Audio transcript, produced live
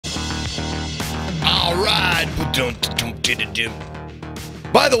Alright.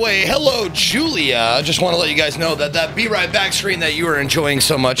 By the way, hello, Julia. Just want to let you guys know that that Be Right Back screen that you are enjoying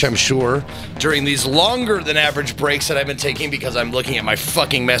so much, I'm sure, during these longer than average breaks that I've been taking because I'm looking at my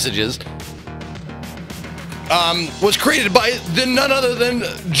fucking messages, was created by none other than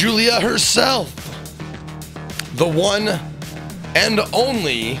Julia herself. The one and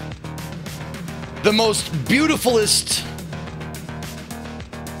only, the most beautifulest,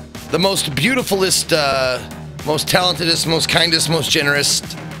 most talentedest, most kindest, most generous,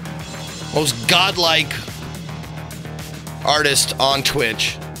 most godlike artist on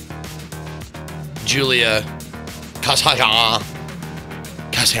Twitch, Julia Kashayan.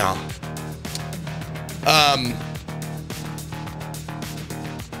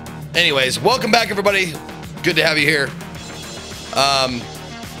 Anyways, welcome back, everybody. Good to have you here.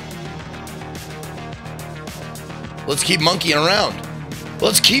 Let's keep monkeying around.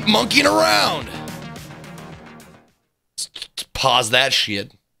 Let's keep monkeying around. Pause that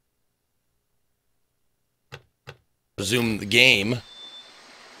shit. Resume the game.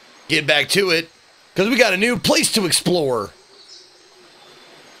 Get back to it, because we got a new place to explore.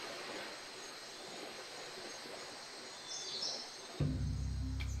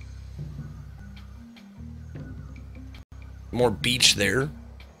 More beach there.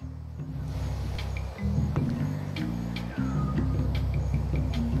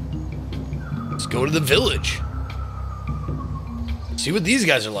 Let's go to the village. See what these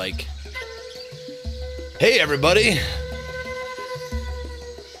guys are like. Hey, everybody.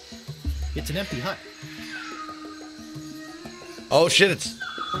 It's an empty hut. Oh, shit,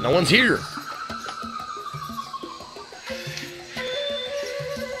 no one's here.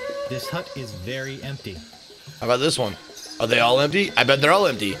 This hut is very empty. How about this one? Are they all empty? I bet they're all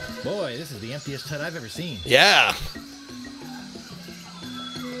empty. Boy, this is the emptiest hut I've ever seen. Yeah.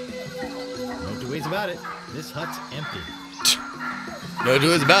 No two ways about it. This hut's empty. No two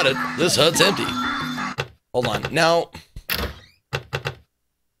ways about it. This hut's empty. Hold on. Now,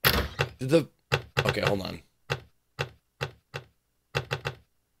 okay, hold on.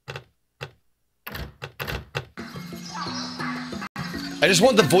 I just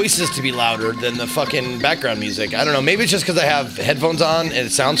want the voices to be louder than the fucking background music. I don't know. Maybe it's just because I have headphones on and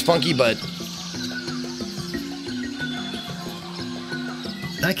it sounds funky, but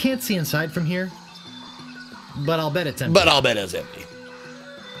I can't see inside from here, but I'll bet it's empty. But I'll bet it's empty.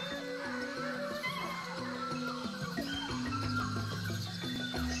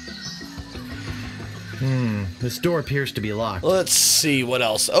 This door appears to be locked. Let's see what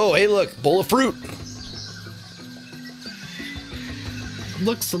else. Oh, hey, look, bowl of fruit.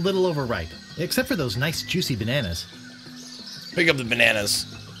 Looks a little overripe, except for those nice juicy bananas. Pick up the bananas.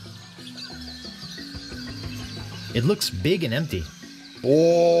 It looks big and empty. Oh.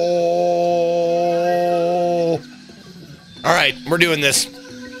 All right, we're doing this.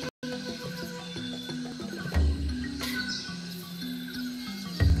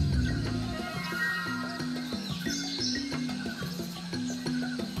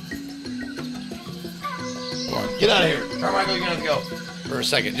 Come on, get out of here. Carmichael, you're gonna have to go. For a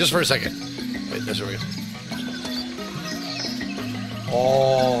second, just for a second. Wait, that's where we go.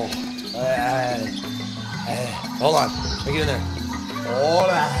 Oh. Hold on. Let me get in there.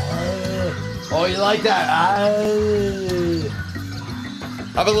 Oh, you like that?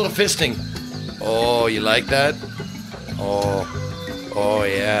 Have a little fisting. Oh, you like that? Oh. Oh,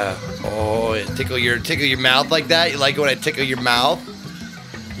 yeah. Oh, tickle your mouth like that? You like it when I tickle your mouth?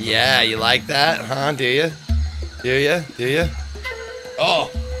 Yeah, you like that? Huh? Do you? Do you? Do you?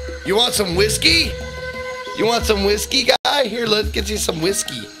 Oh, you want some whiskey? You want some whiskey, guy? Here, let's get you some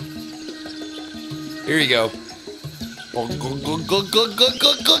whiskey. Here you go. Oh, go.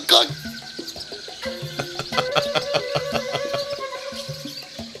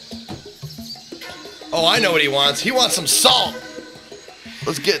 Oh, I know what he wants. He wants some salt.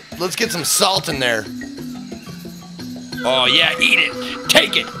 Let's get some salt in there. Oh yeah, eat it.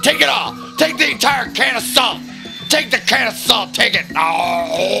 Take it. Take it all. Take the entire can of salt. Take the can of salt, take it.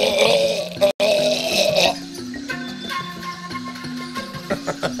 Oh.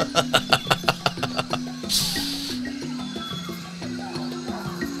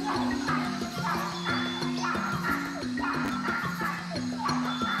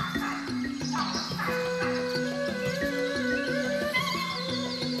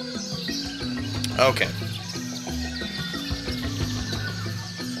 Okay.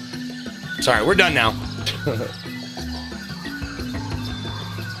 Sorry, we're done now.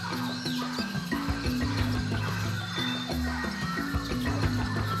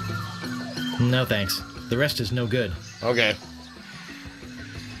 No thanks. The rest is no good. Okay.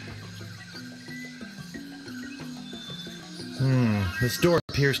 This door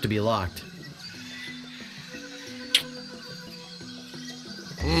appears to be locked.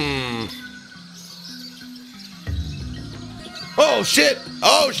 Oh, shit!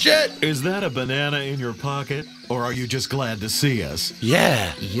 Oh, shit! Is that a banana in your pocket, or are you just glad to see us?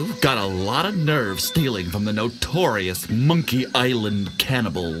 Yeah. You've got a lot of nerve stealing from the notorious Monkey Island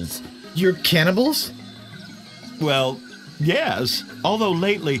cannibals. You're cannibals? Well, yes. Although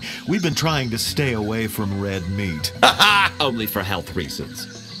lately, we've been trying to stay away from red meat. Only for health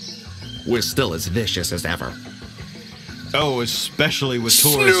reasons. We're still as vicious as ever. Oh, especially with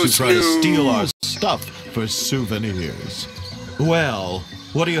tourists who try to steal our stuff for souvenirs. Well,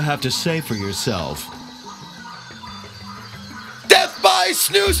 what do you have to say for yourself? Death by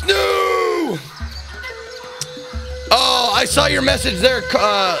Snoo Snoo! Oh, I saw your message there,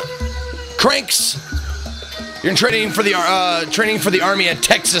 Cranks. You're training for the army at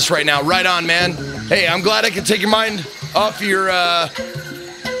Texas right now. Right on, man. Hey, I'm glad I can take your mind off your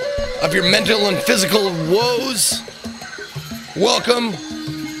mental and physical woes. Welcome.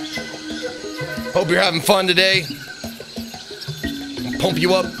 Hope you're having fun today. Pump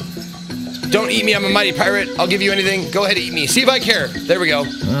you up. Don't eat me, I'm a mighty pirate. I'll give you anything. Go ahead and eat me. See if I care. There we go.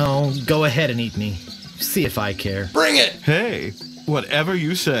 Oh, go ahead and eat me. See if I care. Bring it! Hey, whatever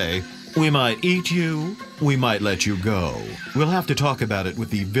you say. We might eat you, we might let you go. We'll have to talk about it with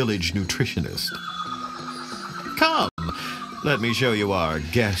the village nutritionist. Come, let me show you our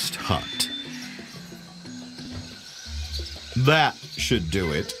guest hut. That should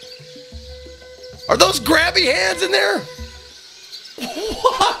do it. Are those grabby hands in there?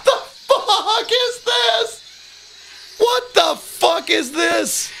 What the fuck is this? What the fuck is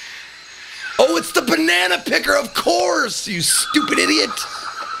this? Oh, it's the banana picker, of course, you stupid idiot.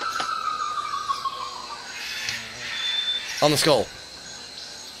 On the skull.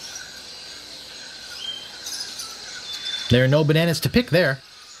 There are no bananas to pick there.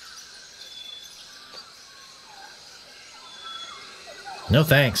 No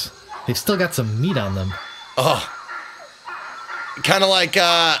thanks. They've still got some meat on them. Oh. Kind of like,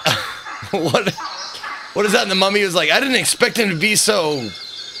 what is that in The Mummy? It was like, I didn't expect him to be so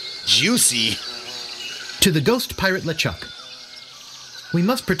juicy. To the ghost pirate LeChuck. We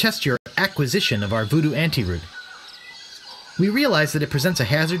must protest your acquisition of our voodoo antiroot. We realize that it presents a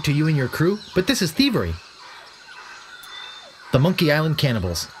hazard to you and your crew, but this is thievery. The Monkey Island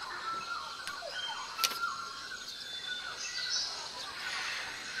cannibals.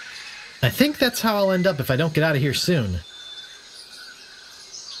 I think that's how I'll end up if I don't get out of here soon.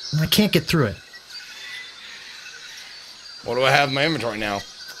 I can't get through it. What do I have in my inventory now?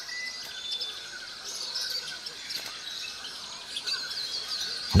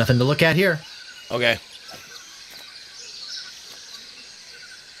 Nothing to look at here. Okay.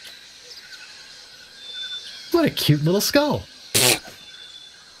 What a cute little skull.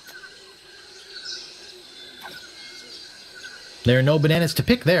 There are no bananas to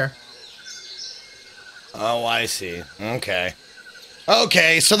pick there. Oh, I see. Okay.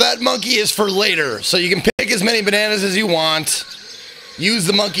 Okay, so that monkey is for later. So you can pick as many bananas as you want. Use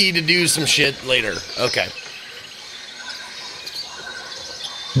the monkey to do some shit later. Okay.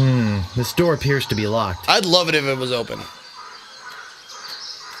 This door appears to be locked. I'd love it if it was open.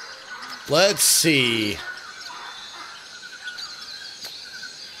 Let's see.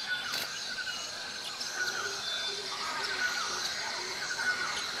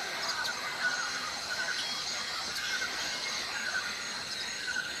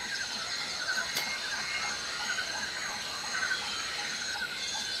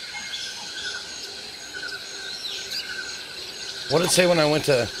 What did it say when I went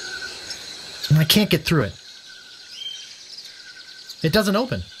to... I can't get through it. It doesn't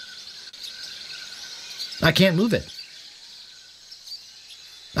open. I can't move it.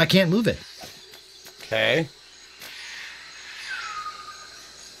 I can't move it. Okay.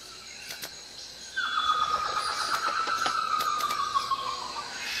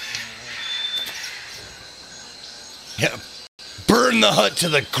 Yeah. Burn the hut to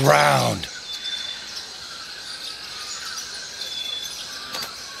the ground.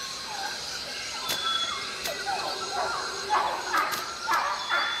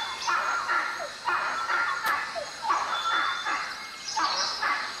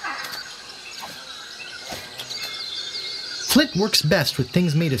 Flint works best with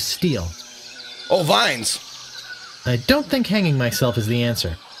things made of steel. Oh, vines. I don't think hanging myself is the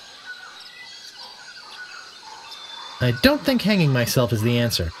answer. I don't think hanging myself is the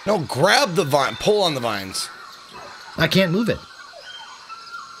answer. No, grab the vine. Pull on the vines. I can't move it.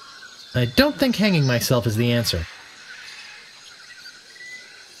 I don't think hanging myself is the answer.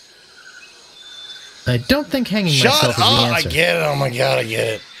 I don't think hanging Shut myself is up! the I answer. get it. Oh my god, I get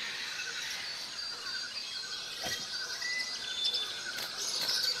it.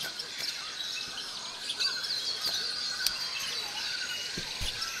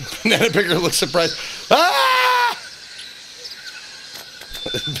 Banana picker looks surprised. Ah!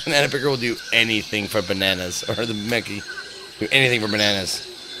 Banana picker will do anything for bananas, or the Mickey do anything for bananas.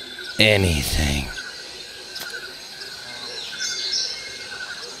 Anything.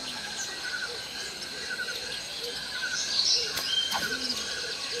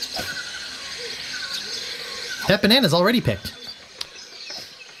 That banana's already picked.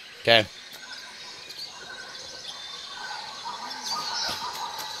 Okay.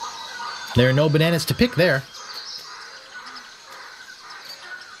 There are no bananas to pick there.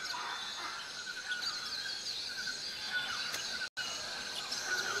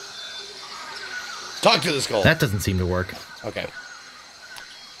 Talk to the skull. That doesn't seem to work. Okay.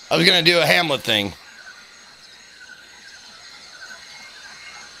 I was gonna do a Hamlet thing.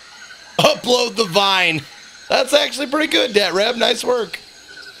 Upload the vine. That's actually pretty good, Dat Reb. Nice work.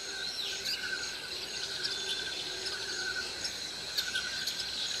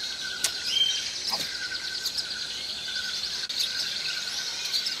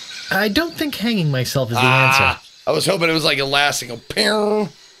 I don't think hanging myself is the answer. I was hoping it was like elastic. A pew.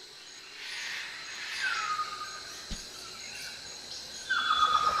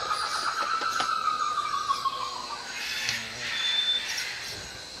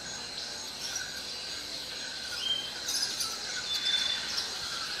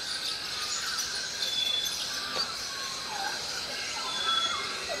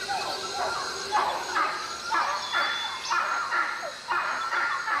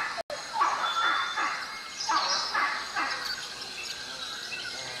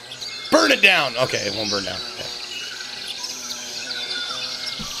 Burn it down. Okay, it won't burn down. Okay.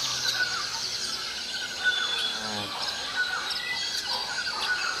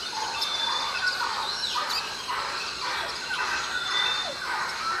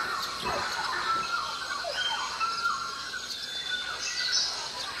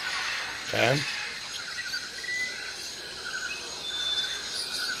 Okay.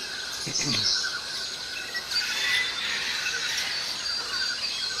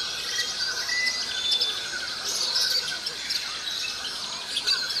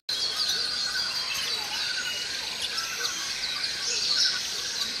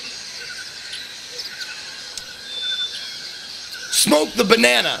 Smoke the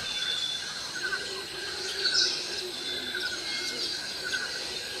banana.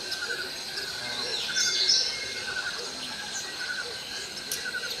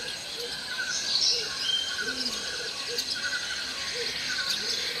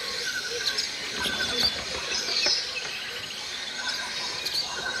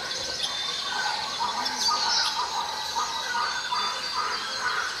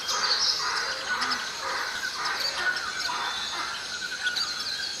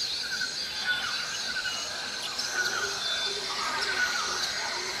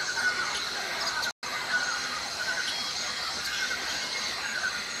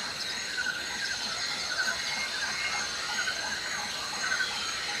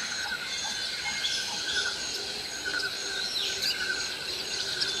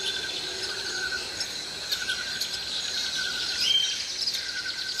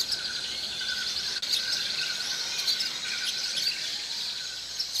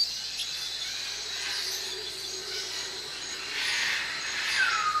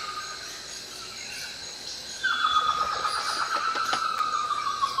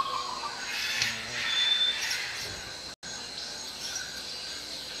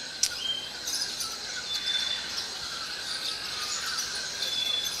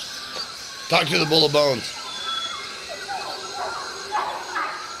 Talk to the bull of bones.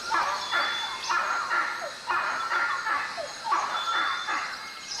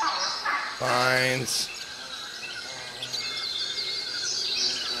 Fines.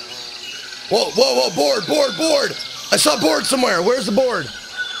 Whoa, whoa, whoa, board, board, board. I saw board somewhere. Where's the board?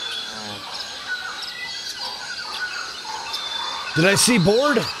 Did I see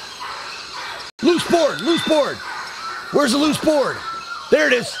board? Loose board, loose board. Where's the loose board? There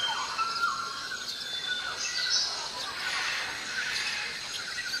it is.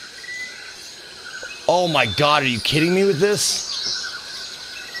 Oh my God, are you kidding me with this?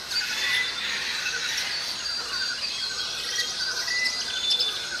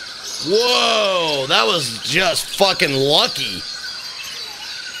 Whoa, that was just fucking lucky.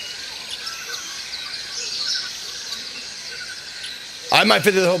 I might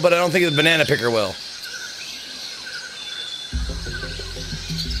fit through the hole, but I don't think the banana picker will.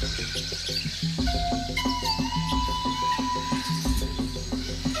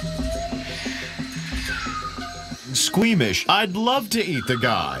 squeamish. I'd love to eat the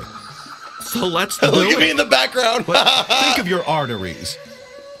guy. So let's do Look at me it. in the background. But think of your arteries.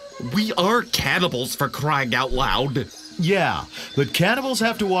 We are cannibals, for crying out loud. Yeah, but cannibals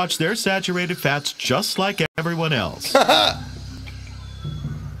have to watch their saturated fats just like everyone else.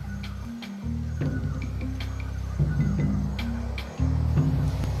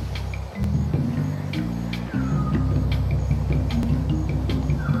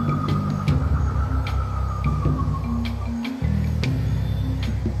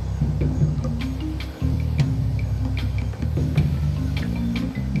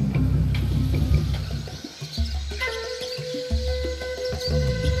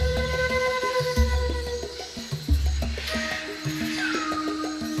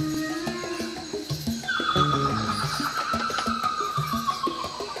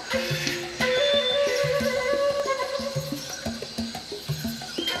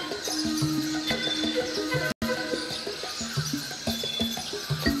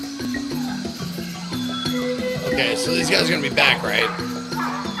 Okay, so these guys are gonna be back, right?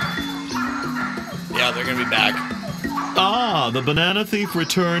 Yeah, they're gonna be back. Ah, the banana thief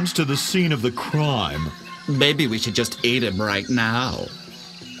returns to the scene of the crime. Maybe we should just eat him right now.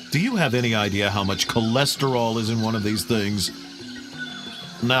 Do you have any idea how much cholesterol is in one of these things?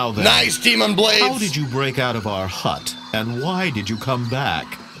 Now then, Nice, Demon Blades! how did you break out of our hut, and why did you come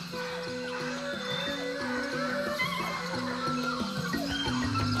back?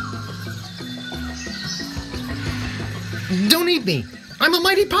 Don't eat me! I'm a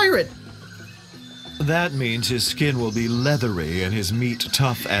mighty pirate! That means his skin will be leathery and his meat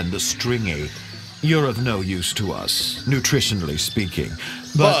tough and stringy. You're of no use to us, nutritionally speaking.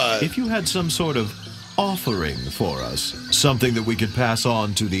 But if you had some sort of offering for us, something that we could pass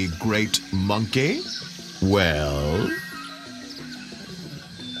on to the great monkey, well...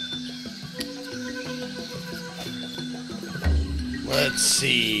 Let's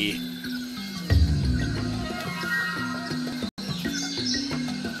see.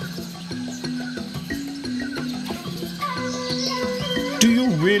 Do you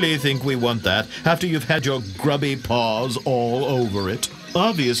really think we want that after you've had your grubby paws all over it?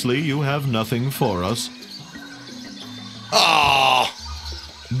 Obviously, you have nothing for us. Oh,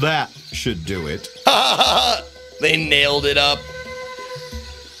 That should do it. they nailed it up.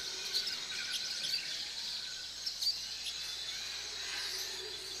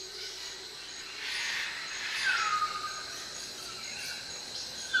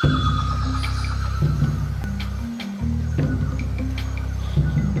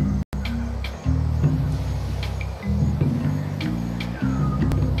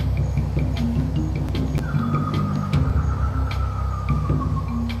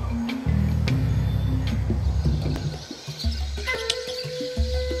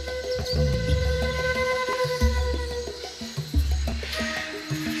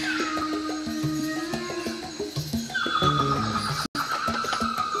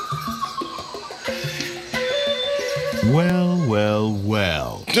 Well, well,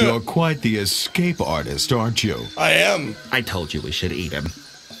 well. You're quite the escape artist, aren't you? I am. I told you we should eat him.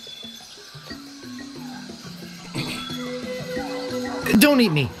 Don't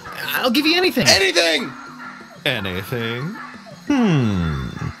eat me! I'll give you anything! Anything! Anything?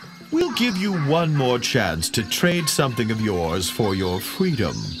 We'll give you one more chance to trade something of yours for your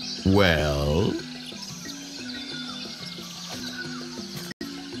freedom. Well...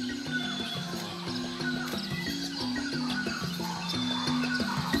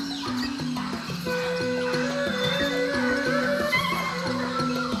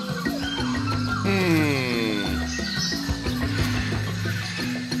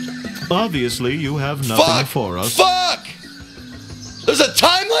 Obviously, you have nothing Fuck! for us. Fuck! There's a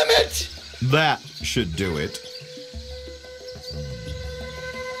time limit? That should do it.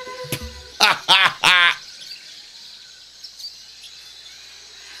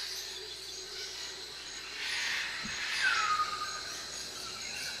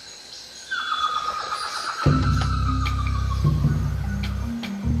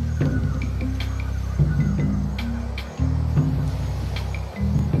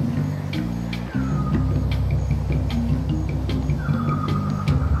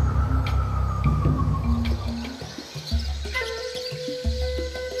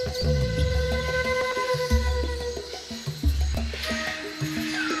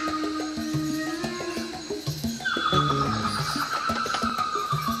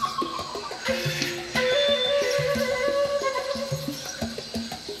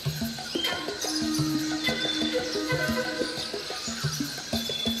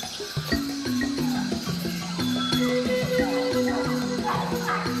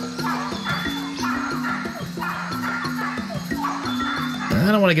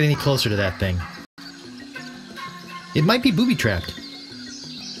 I don't want to get any closer to that thing. It might be booby-trapped.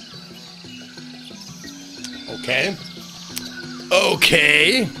 Okay.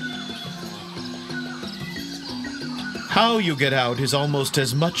 Okay. How you get out is almost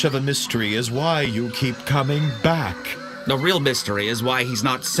as much of a mystery as why you keep coming back. The real mystery is why he's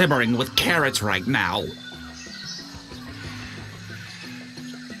not simmering with carrots right now.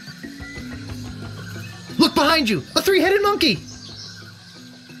 Look behind you! A three-headed monkey!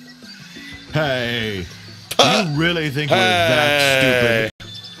 Hey, you really think we're that stupid?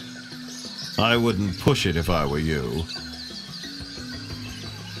 I wouldn't push it if I were you.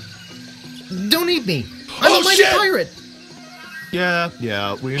 Don't eat me! I'm a mighty shit! pirate!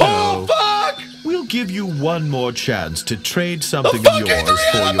 Yeah, we Oh, know. fuck! We'll give you one more chance to trade something fucking of yours for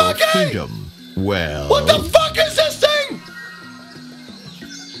three-headed your monkey! freedom. Well... What the fuck is this thing?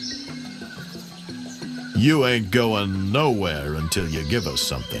 You ain't going nowhere until you give us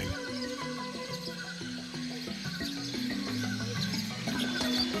something.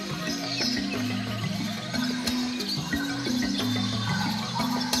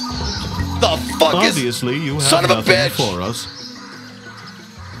 The fuck is... Obviously, you have Son of a nothing bitch! for us.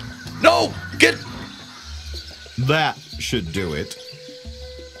 No! Get... That should do it.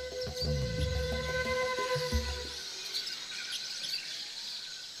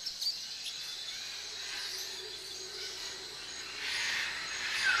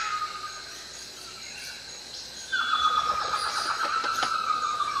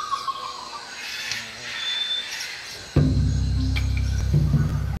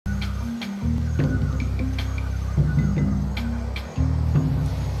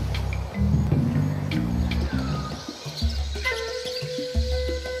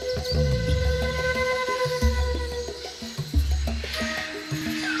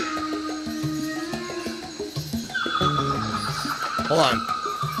 Hold on.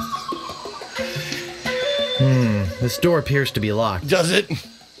 This door appears to be locked. Does it?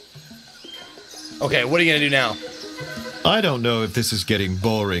 Okay, what are you gonna do now? I don't know if this is getting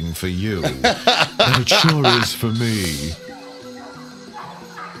boring for you, but it sure is for me.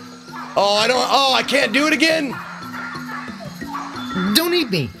 Oh, I can't do it again? Don't eat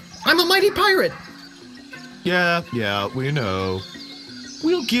me! I'm a mighty pirate! Yeah, we know.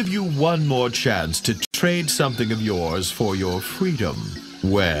 We'll give you one more chance to trade something of yours for your freedom.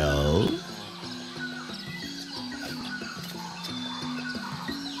 Well...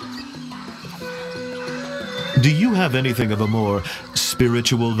 Do you have anything of a more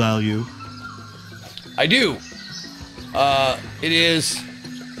spiritual value? I do. It is...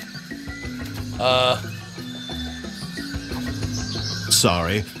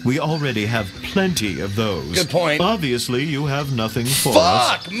 Sorry, we already have plenty of those. Good point. Obviously, you have nothing for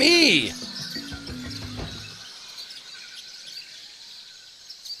us. Fuck me!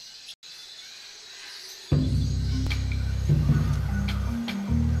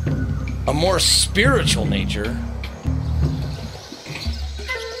 A more spiritual nature.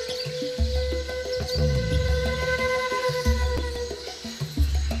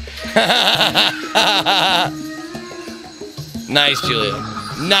 Nice, Julia.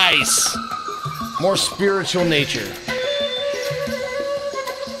 Nice. More spiritual nature.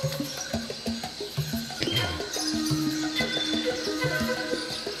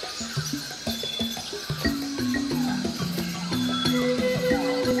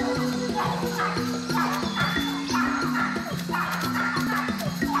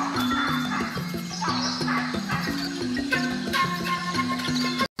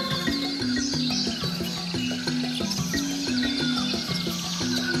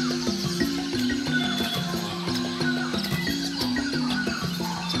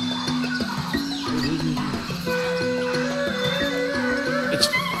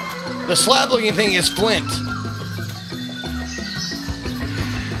 The slab-looking thing is flint.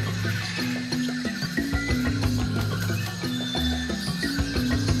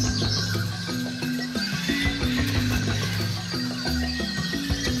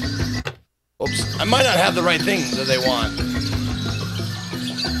 Oops, I might not have the right thing that they want.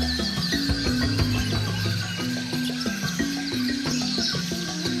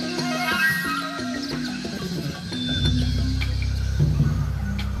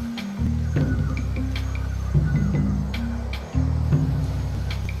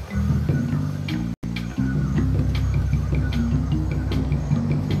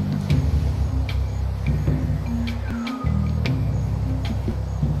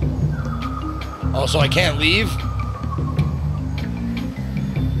 Oh, so I can't leave?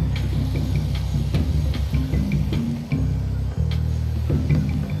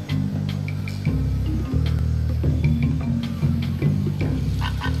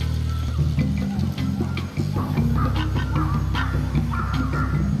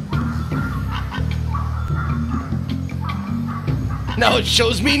 Now it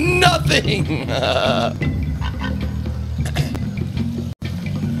shows me nothing.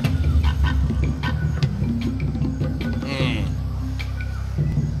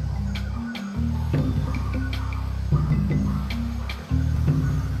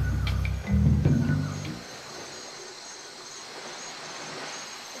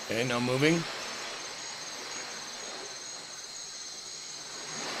 Okay, no moving.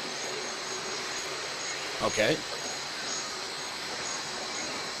 Okay.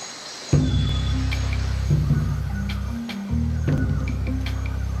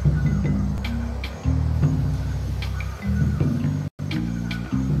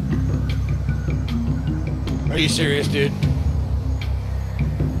 Are you serious, dude?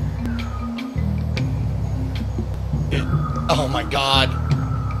 Oh my god.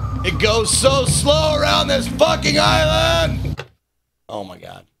 It goes so slow around this fucking island! Oh my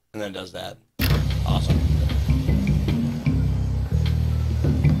god. And then it does that. Awesome.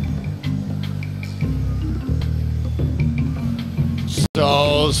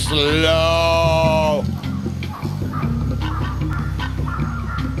 So slow!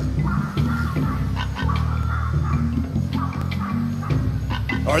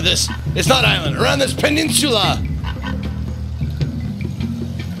 Or this, it's not island, around this peninsula!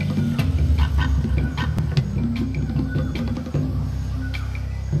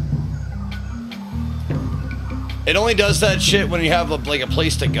 It only does that shit when you have like a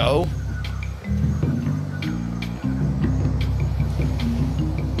place to go.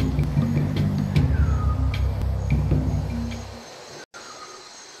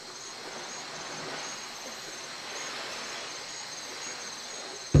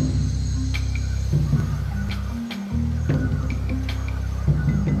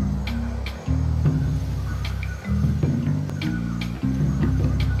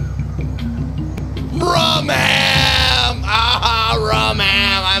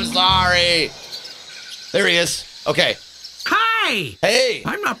 I'm sorry. There he is. Okay. Hi! Hey!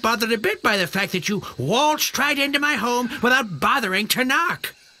 I'm not bothered a bit by the fact that you waltzed right into my home without bothering to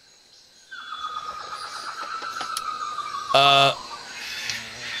knock. Well,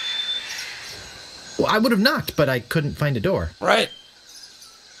 I would have knocked, but I couldn't find a door. Right.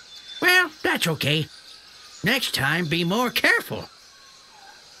 Well, that's okay. Next time, be more careful.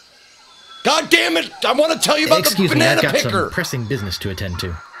 God damn it! I want to tell you about the Excuse me, banana I've got picker. some pressing business to attend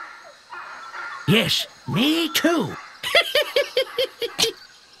to. Yes, me too.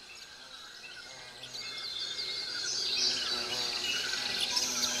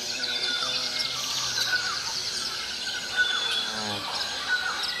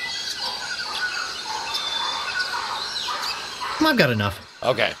 I've got enough.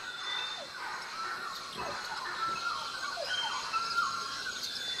 Okay.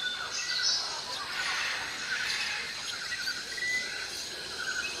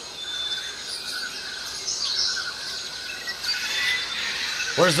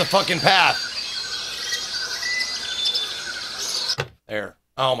 Where's the fucking path? There.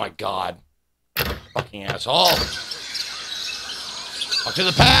 Oh my god. Fucking asshole. Up to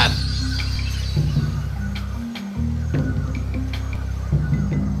the path!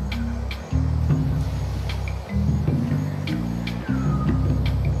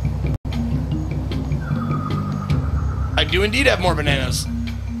 I do indeed have more bananas.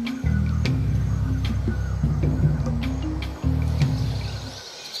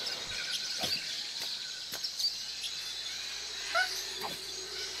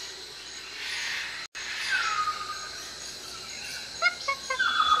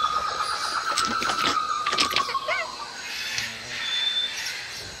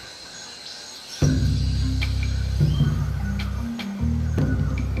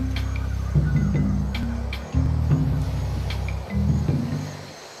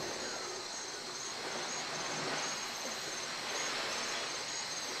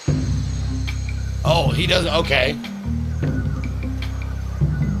 Oh, he doesn't. Okay.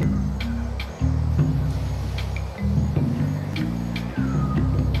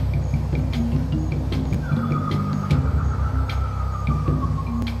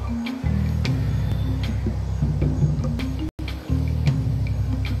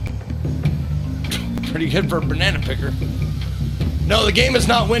 Pretty good for a banana picker. No, the game is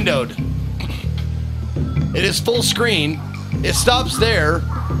not windowed. It is full screen. It stops there.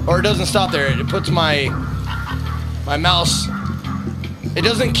 Or it doesn't stop there. It puts my mouse. It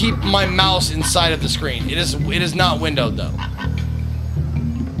doesn't keep my mouse inside of the screen. It is not windowed though.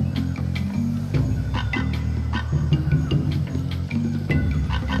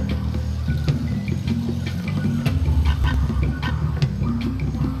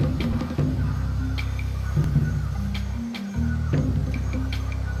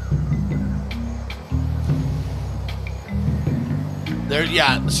 There,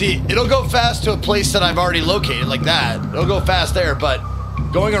 yeah, see, it'll go fast to a place that I've already located, like that. It'll go fast there, but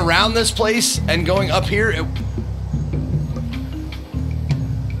going around this place and going up here,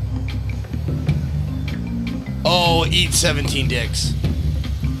 oh, eat 17 dicks.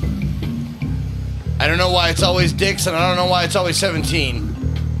 I don't know why it's always dicks, and I don't know why it's always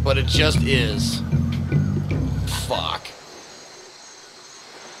 17, but it just is. Fuck.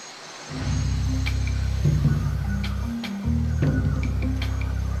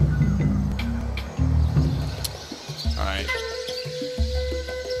 Alright.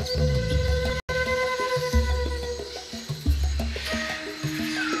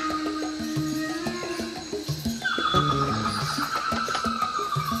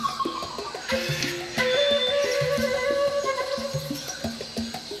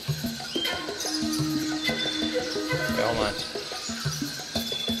 Okay, hold on.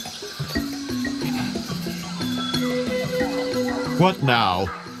 What now?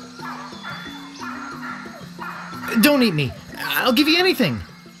 Don't eat me. I'll give you anything.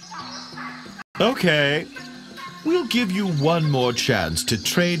 Okay. We'll give you one more chance to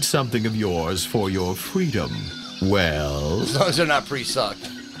trade something of yours for your freedom. Well... As long as they're not pre-sucked.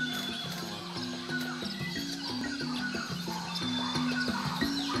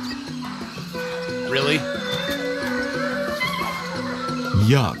 Really?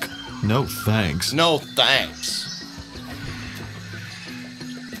 Yuck. No thanks. No thanks.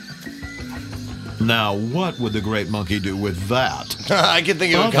 Now, what would the great monkey do with that? I can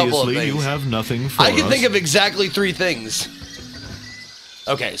think of a couple of Obviously, things. you have nothing for I can us. think of exactly 3 things.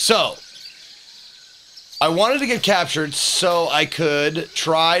 Okay, so I wanted to get captured so I could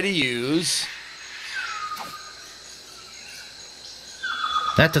try to use...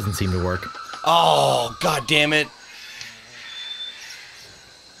 That doesn't seem to work. Oh, god damn it.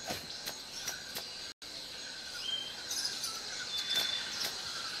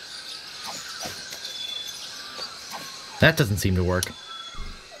 That doesn't seem to work.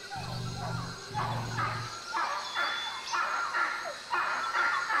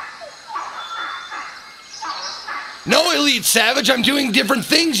 No, Elite Savage, I'm doing different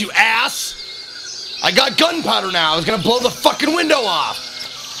things, you ass! I got gunpowder now, I was gonna blow the fucking window off!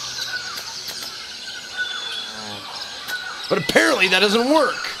 But apparently that doesn't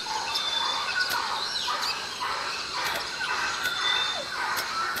work.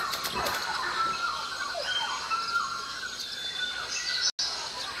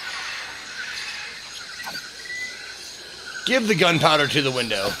 Give the gunpowder to the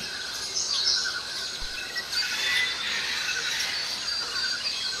window.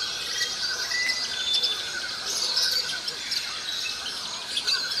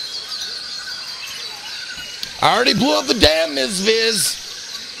 I already blew up the dam, Ms. Viz.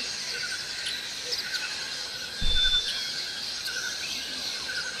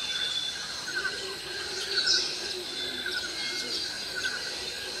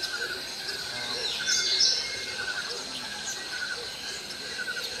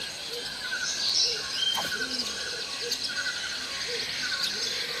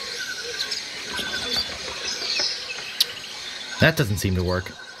 That doesn't seem to work.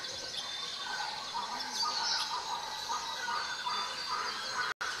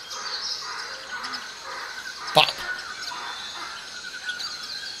 Fuck.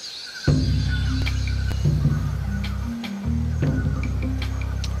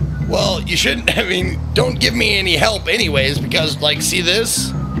 Well, you shouldn't, I mean, don't give me any help anyways, because, like, see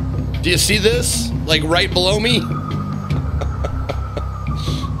this? Do you see this? Like, right below me?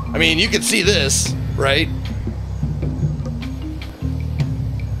 I mean, you can see this, right?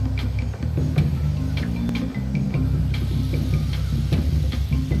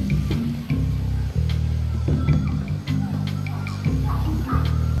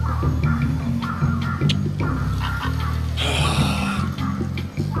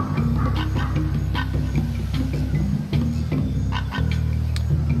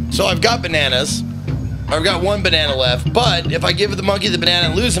 So I've got bananas. I've got 1 banana left, but if I give the monkey the banana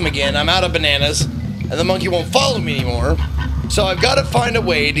and lose him again, I'm out of bananas, and the monkey won't follow me anymore. So I've got to find a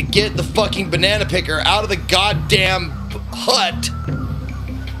way to get the fucking banana picker out of the goddamn hut.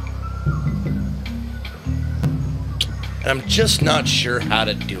 And I'm just not sure how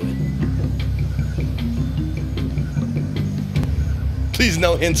to do it. Please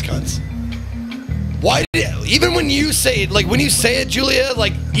no hints, cunts. Why, even when you say it, like, when you say it, Julia,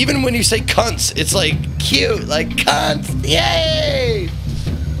 like, even when you say cunts, it's, like, cute, like, cunts, yay!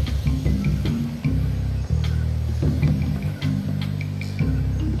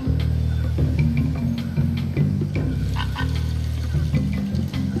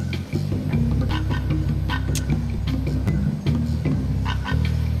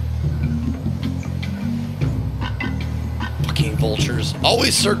 circles.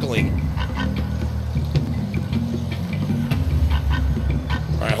 Always circling.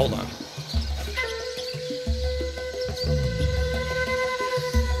 Alright, hold on.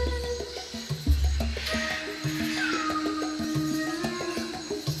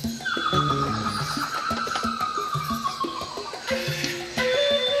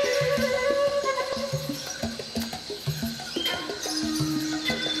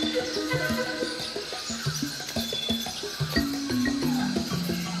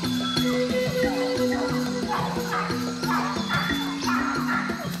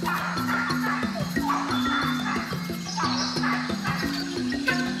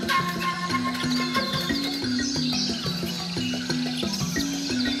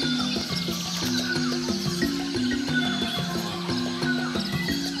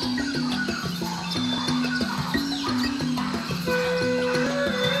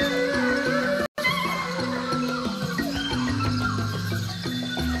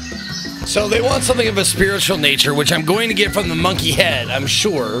 So they want something of a spiritual nature, which I'm going to get from the monkey head, I'm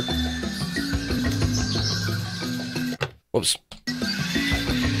sure. Whoops.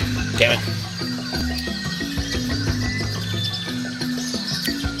 Damn it.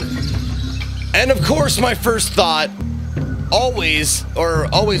 And of course, my first thought always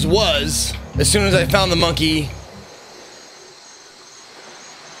was, as soon as I found the monkey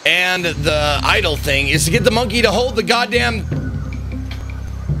and the idol thing, is to get the monkey to hold the goddamn...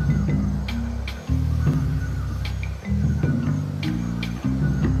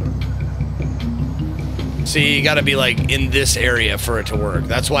 See, you gotta be like in this area for it to work.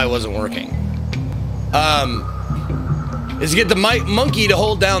 That's why it wasn't working. Is to get the monkey to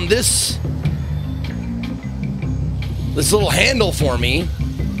hold down this little handle for me.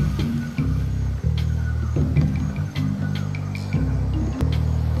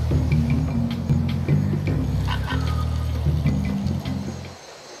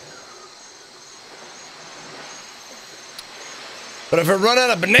 But if I run out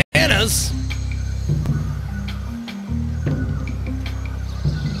of bananas...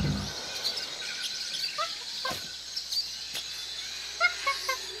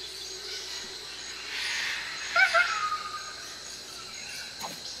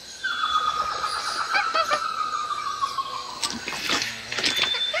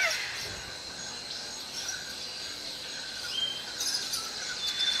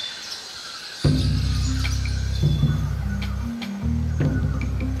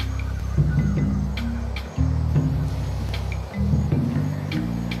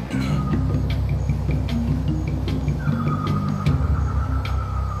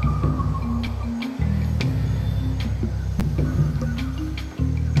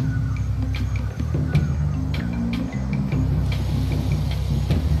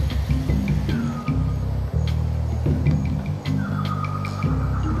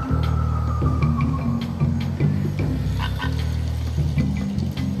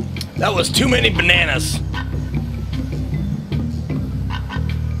 That was too many bananas.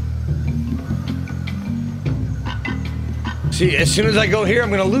 See, as soon as I go here, I'm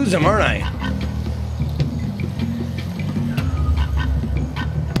gonna lose him, aren't I?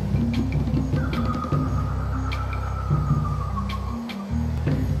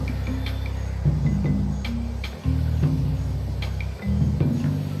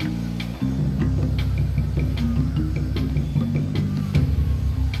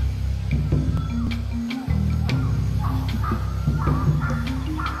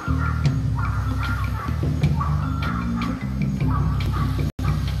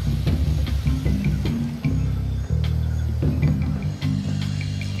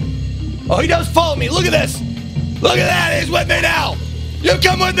 Oh, he does follow me. Look at this. Look at that. He's with me now. You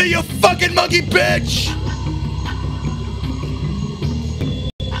come with me, you fucking monkey bitch.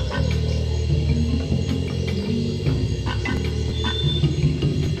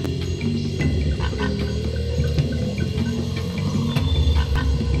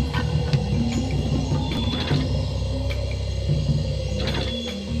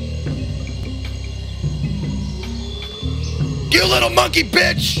 You little monkey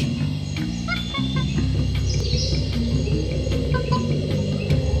bitch.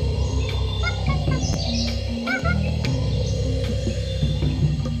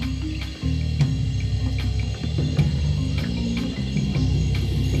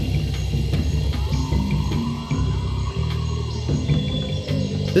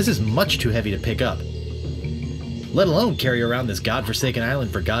 This is much too heavy to pick up. Let alone carry around this godforsaken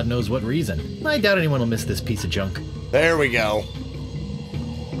island for God knows what reason. I doubt anyone will miss this piece of junk. There we go.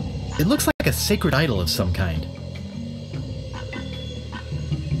 It looks like a sacred idol of some kind.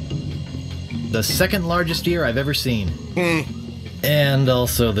 The second largest ear I've ever seen. And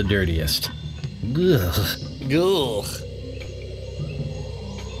also the dirtiest. Ugh. Ugh.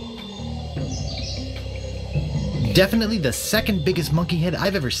 Definitely the second biggest monkey head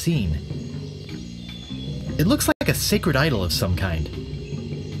I've ever seen. It looks like a sacred idol of some kind.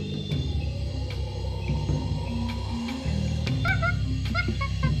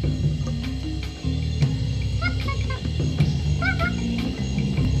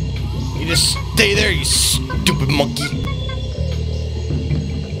 You just stay there, you stupid monkey.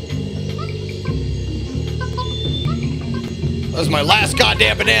 That was my last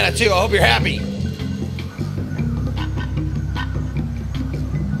goddamn banana, too. I hope you're happy.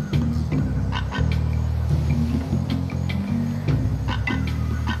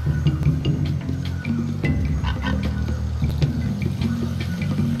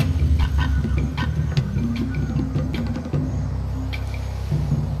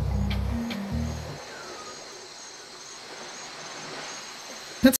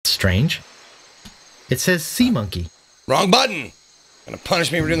 That's strange. It says sea monkey. Wrong button. Gonna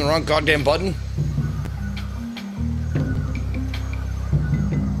punish me for doing the wrong goddamn button?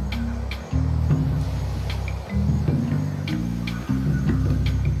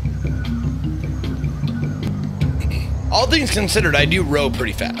 All things considered, I do row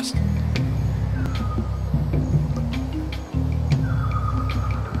pretty fast.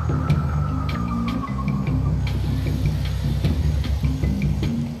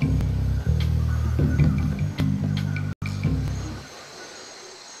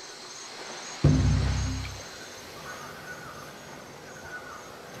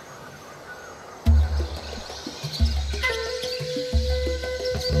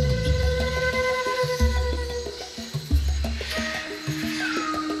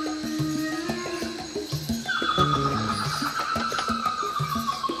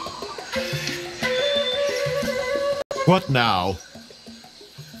 What now?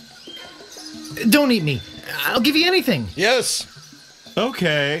 Don't eat me. I'll give you anything. Yes.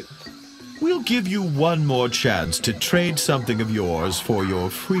 Okay. We'll give you one more chance to trade something of yours for your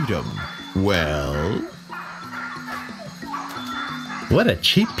freedom. Well? What a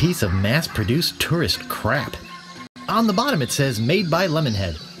cheap piece of mass-produced tourist crap. On the bottom it says, made by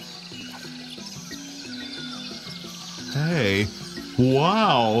Lemonhead. Hey.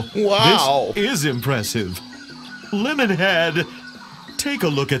 Wow. Wow. This is impressive. Lemonhead, take a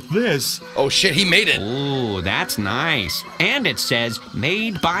look at this. Oh shit, he made it. Ooh, that's nice. And it says,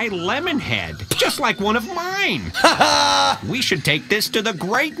 made by Lemonhead. Just like one of mine. We should take this to the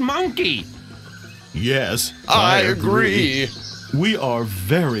Great Monkey. Yes, I agree. We are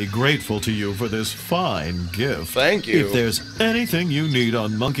very grateful to you for this fine gift. Thank you. If there's anything you need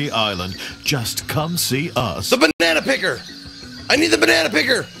on Monkey Island, just come see us. The banana picker. I need the banana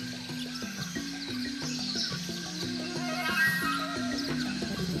picker.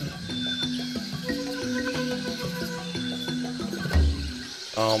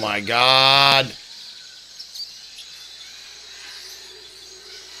 Oh my God.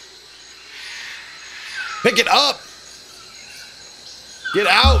 Pick it up. Get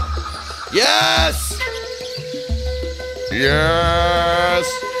out. Yes. Yes.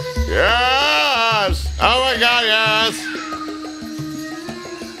 Yes. Oh my God, yes.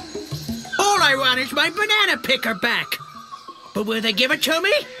 All I want is my banana picker back. But will they give it to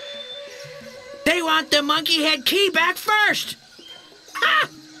me? They want the monkey head key back first. Ha!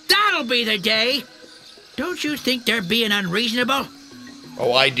 That'll be the day. Don't you think they're being unreasonable?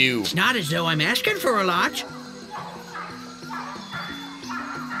 Oh, I do. It's not as though I'm asking for a lot.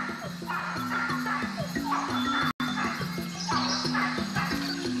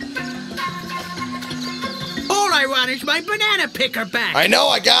 All I want is my banana picker back. I know,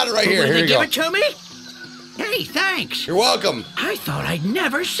 I got it right here. Will Here they you give go. it to me? Hey, thanks. You're welcome. I thought I'd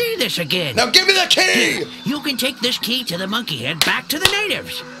never see this again. Now give me the key. Here, you can take this key to the monkey head back to the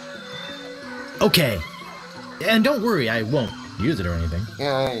natives. Okay. And don't worry, I won't use it or anything.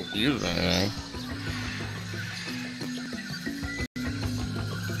 Oh, you anything.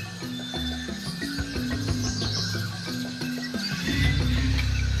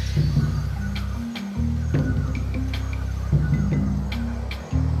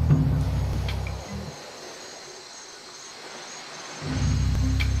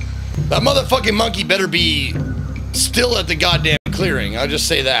 That motherfucking monkey better be still at the goddamn clearing. I'll just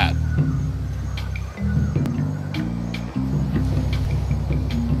say that.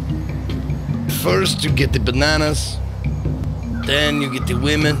 First, you get the bananas. Then you get the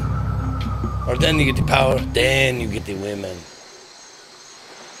women. Or then you get the power. Then you get the women.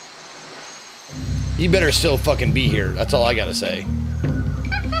 He better still fucking be here. That's all I gotta say.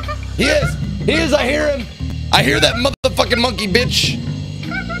 He is! He is! I hear him! I hear that motherfucking fucking monkey, bitch.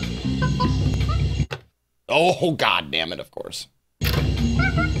 Oh, god damn it, of course.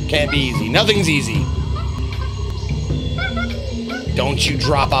 Can't be easy. Nothing's easy. Don't you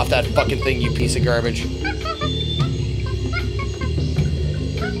drop off that fucking thing, you piece of garbage.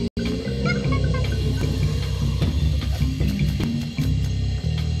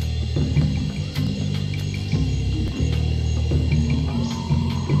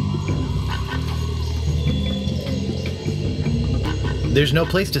 There's no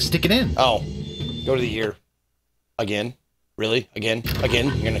place to stick it in. Oh. Go to the ear. Again? Really? Again? Again?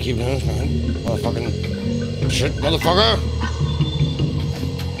 You're gonna keep doing this? Motherfucking... Shit, motherfucker!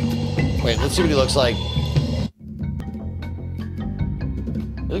 Wait, let's see what he looks like.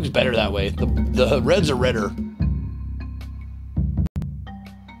 It looks better that way. The reds are redder.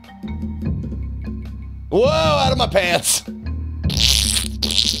 Whoa, out of my pants!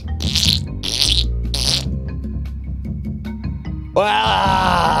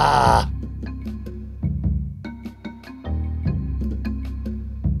 Wow!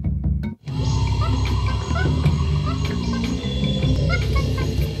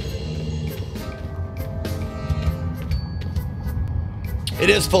 It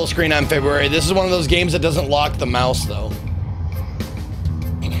is full screen on February. This is one of those games that doesn't lock the mouse, though.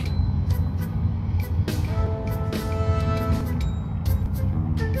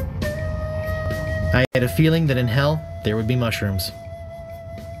 I had a feeling that in hell, there would be mushrooms.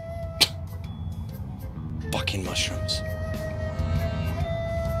 Fucking mushrooms.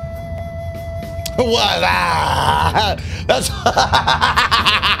 What? That's...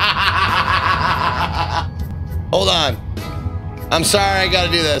 Hold on. I'm sorry I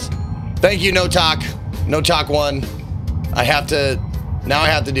gotta do this. Thank you, No Talk. No Talk 1. I have to... Now I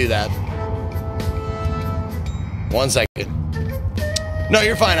have to do that. 1 second. No,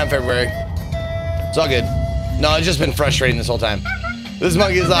 you're fine on February. It's all good. No, it's just been frustrating this whole time. This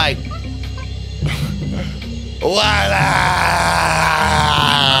monkey's like...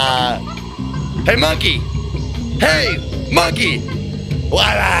 Hey, monkey! Hey, monkey!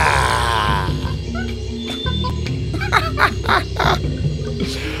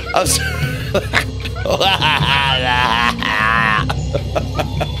 I'm sorry.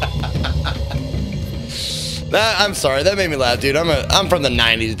 I'm sorry, that made me laugh, dude. I'm from the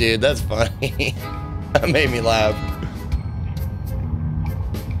 90s, dude. That's funny. That made me laugh.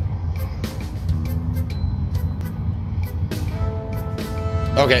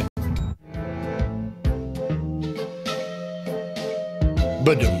 Okay.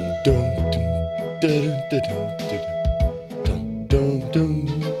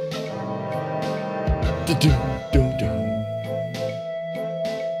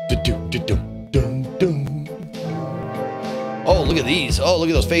 Oh, look at these. Oh, look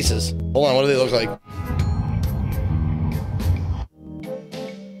at those faces. Hold on, what do they look like?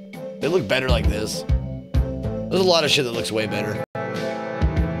 They look better like this. There's a lot of shit that looks way better.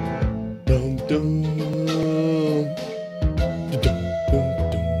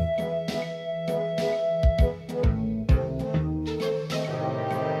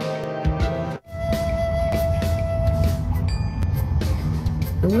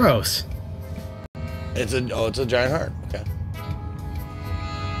 Gross. It's a giant heart. Okay.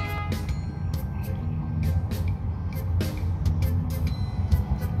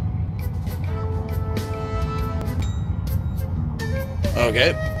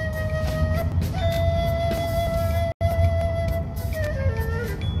 Okay.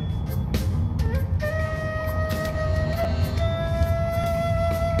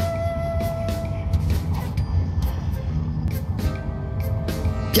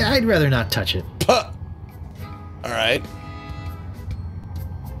 Yeah, I'd rather not touch it. Puh. All right.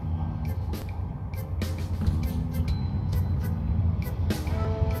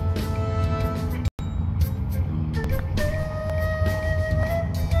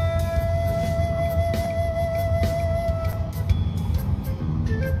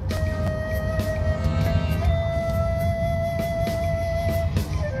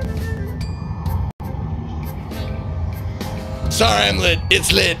 Sorry, I'm lit.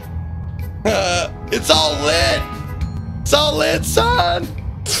 It's lit. It's all lit. It's all lit, son.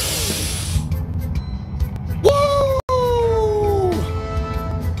 Woo!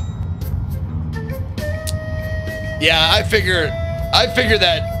 Yeah, I figured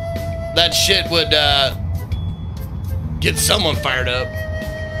that shit would get someone fired up.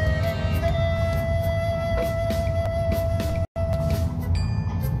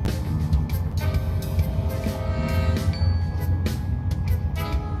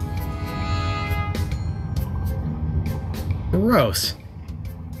 Gross.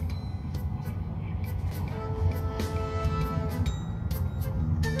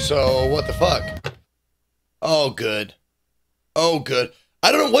 So, what the fuck? Oh, good. Oh, good.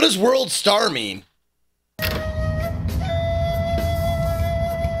 I don't know, what does World Star mean?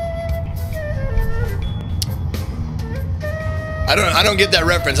 I don't get that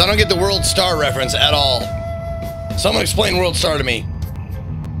reference. I don't get the World Star reference at all. Someone explain World Star to me.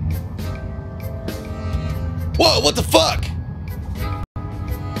 Whoa, what the fuck?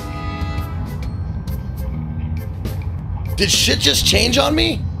 Did shit just change on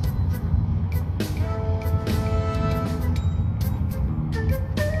me?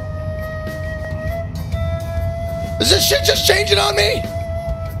 Is this shit just changing on me?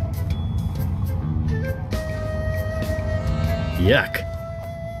 Yuck.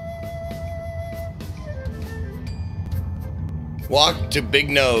 Walk to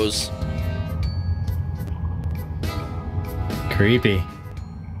Big Nose. Creepy.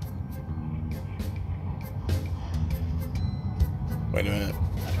 Wait a minute.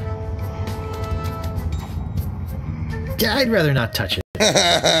 Yeah, I'd rather not touch it.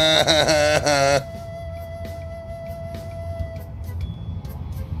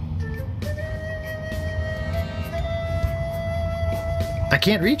 I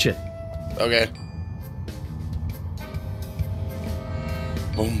can't reach it. Okay.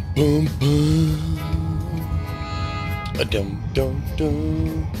 Boom, boom, boom. A dum, dum,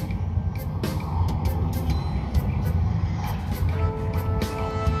 dum.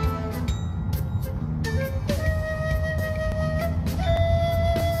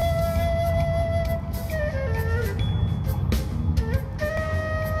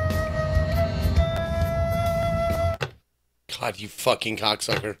 God, you fucking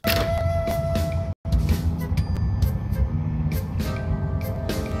cocksucker.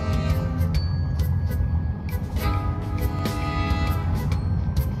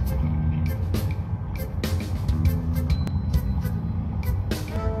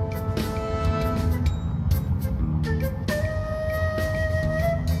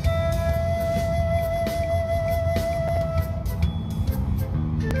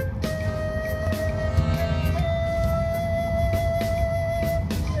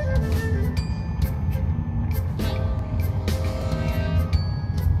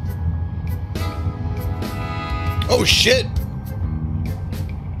 Oh shit!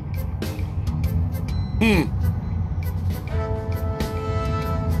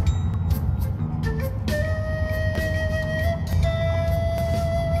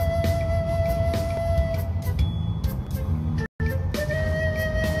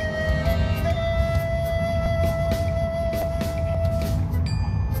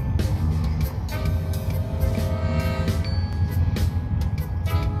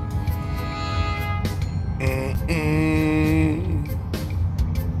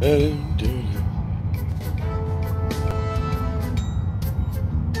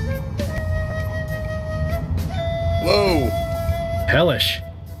 Whoa! Hellish.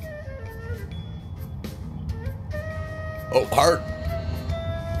 Oh, heart.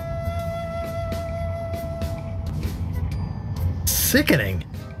 Sickening.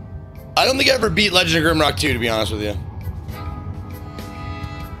 I don't think I ever beat Legend of Grimrock 2, to be honest with you.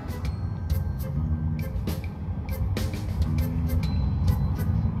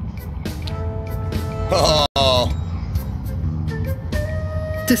 Oh.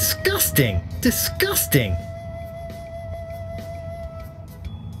 Disgusting. Disgusting.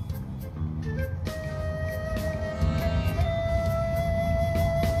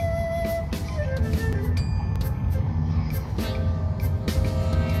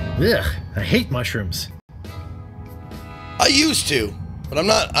 Ugh, I hate mushrooms. I used to, but I'm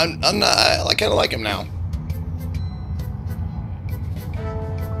not, I kind of like him now.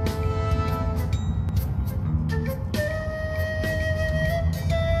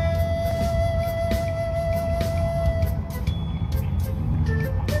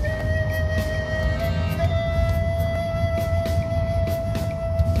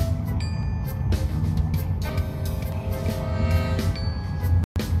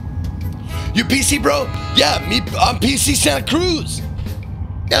 You PC, bro? Yeah, I'm PC Santa Cruz.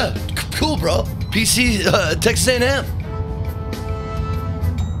 Yeah, cool, bro. PC Texas A&M.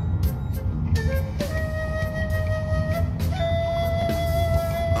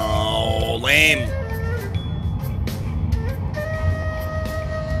 Oh, lame.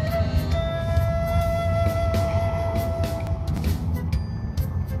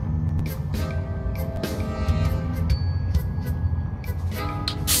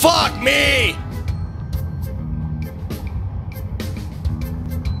 Fuck me!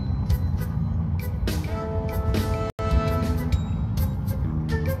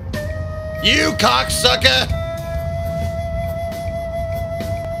 You cocksucker!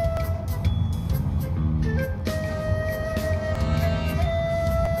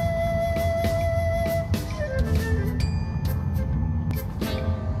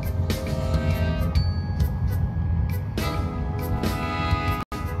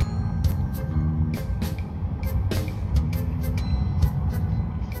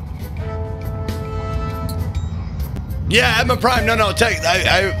 Yeah, Admin Prime. No,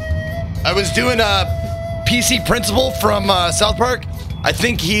 I was doing a PC Principal from South Park. I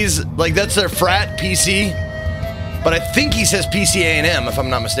think he's like that's their frat PC, but I think he says PC A&M if I'm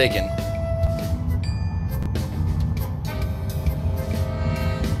not mistaken.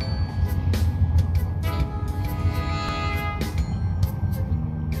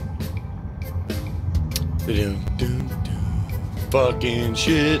 Fucking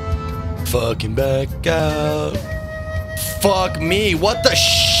shit. Fucking back out. Fuck me. What the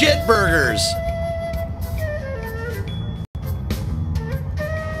shit burgers?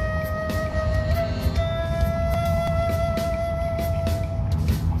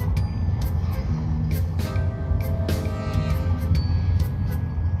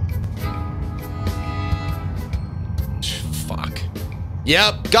 Fuck.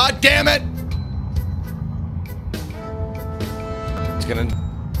 Yep. God damn it. It's gonna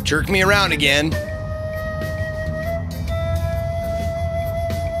jerk me around again.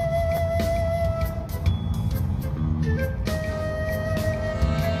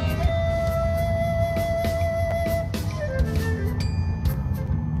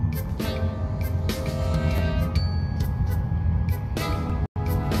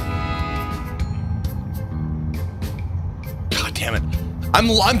 God damn it.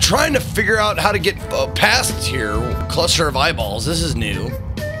 I'm trying to figure out how to get past here. Cluster of eyeballs. This is new.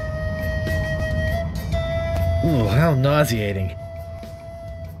 Ooh, how nauseating.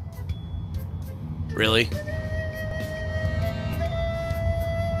 Really?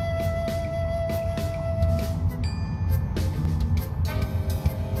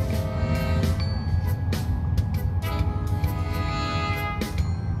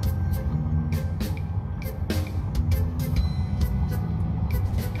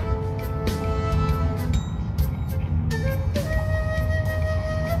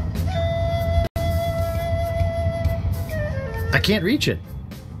 I can't reach it.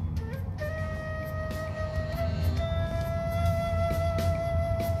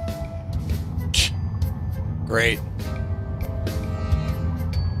 Great.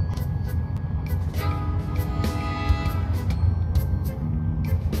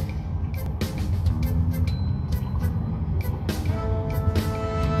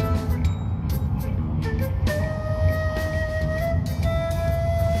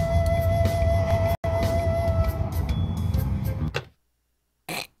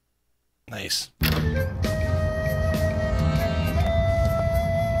 Nice.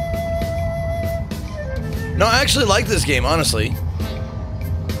 No, I actually like this game, honestly.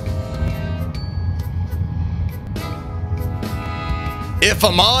 If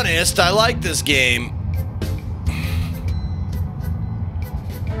I'm honest, I like this game.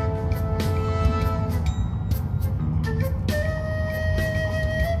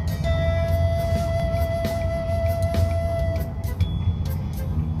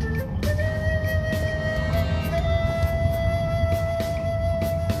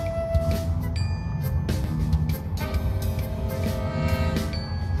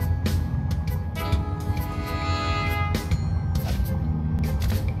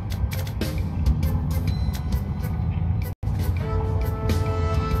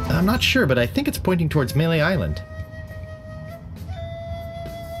 I'm not sure, but I think it's pointing towards Melee Island.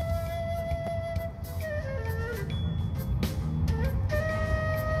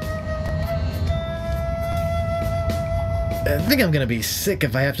 I think I'm gonna be sick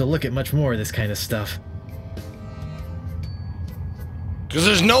if I have to look at much more of this kind of stuff. Because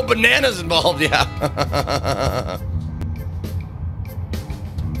there's no bananas involved, yeah.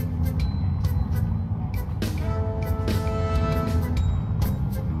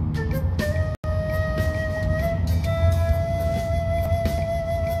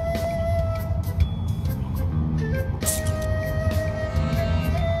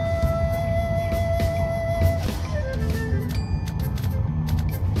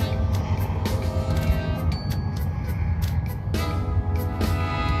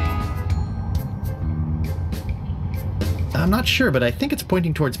 I'm not sure, but I think it's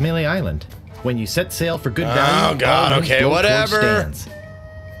pointing towards Melee Island. When you set sail for good value, Oh god, all winds okay, blow towards whatever. stands.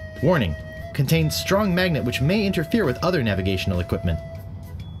 Warning: contains strong magnet which may interfere with other navigational equipment.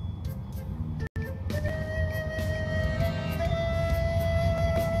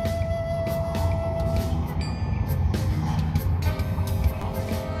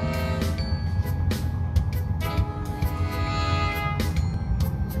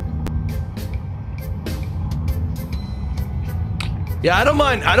 Yeah, I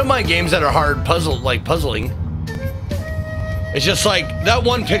don't mind games that are hard puzzling. It's just like that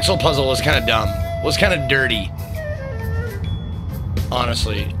one pixel puzzle was kind of dumb. Was kind of dirty.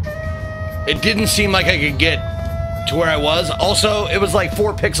 Honestly. It didn't seem like I could get to where I was. Also, it was like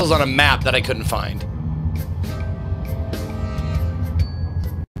 4 pixels on a map that I couldn't find.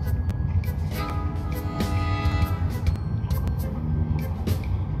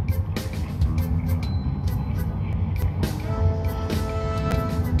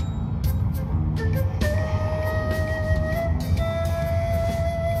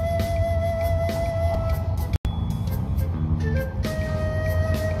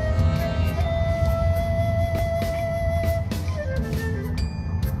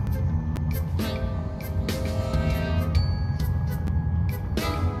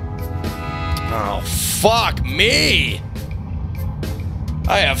 Fuck me!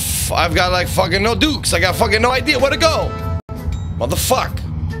 I've got like fucking no dukes. I got fucking no idea where to go. Motherfuck.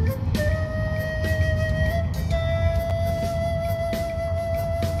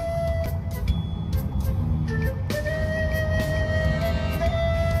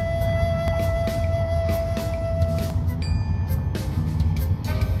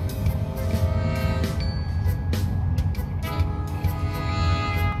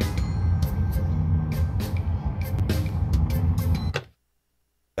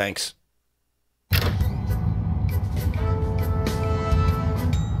 Thanks.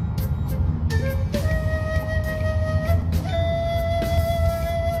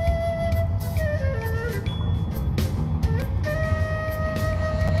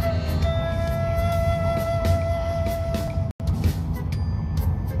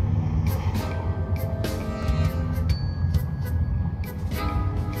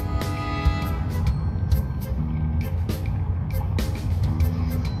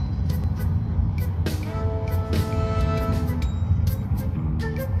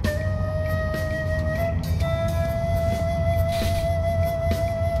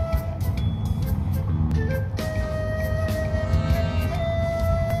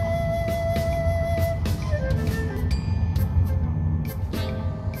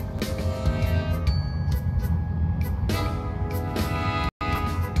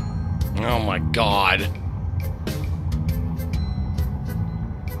 Oh my God.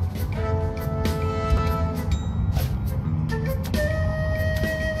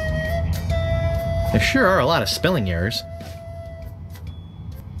 There sure are a lot of spelling errors.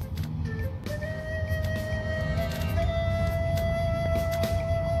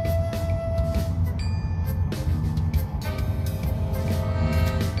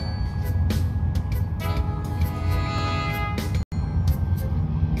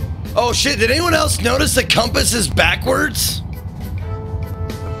 Oh shit, did anyone else notice the compass is backwards?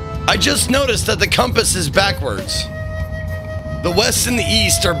 I just noticed that the compass is backwards. The west and the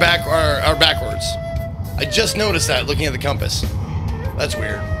east are backwards. I just noticed that looking at the compass. That's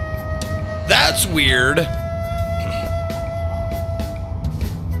weird. That's weird.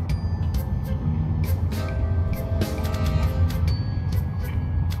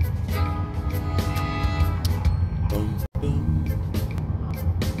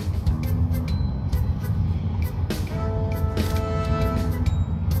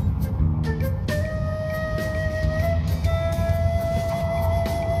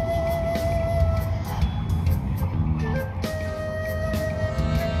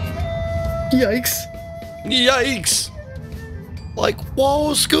 Yikes. Yikes. Like,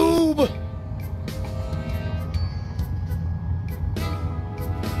 whoa, Scoob.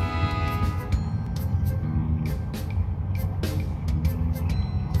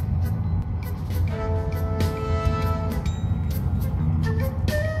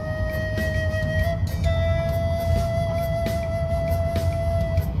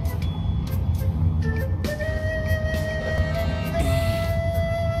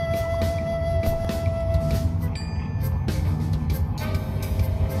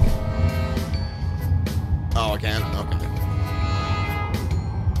 Oh, again? Okay.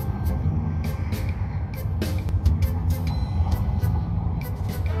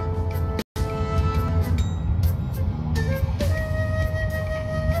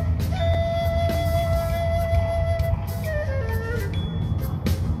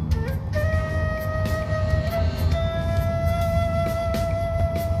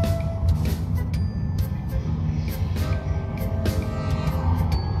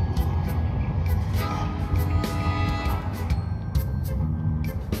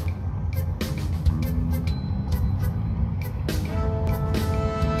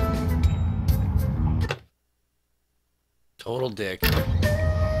 Total dick.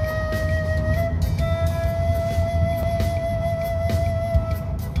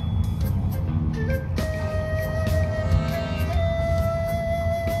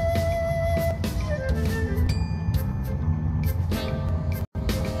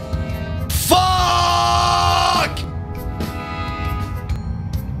 Fuck!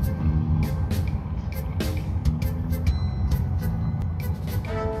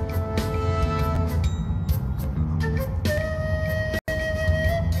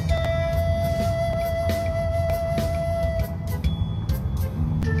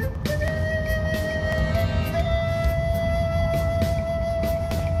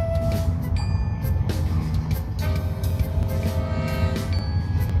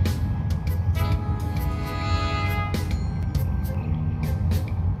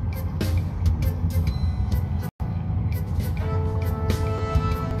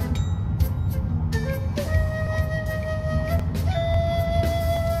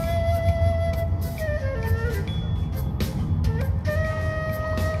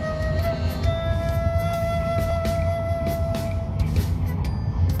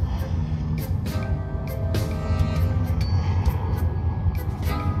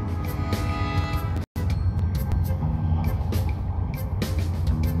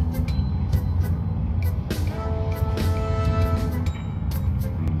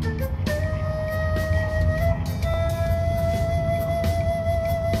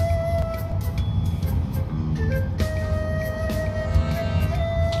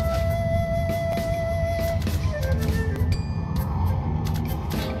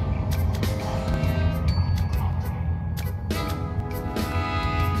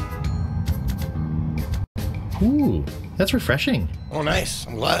 Ooh, that's refreshing. Oh, nice.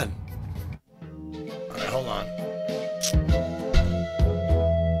 I'm glad. All right, hold on.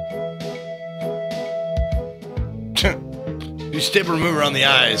 You stip remover on the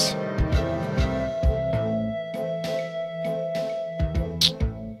eyes.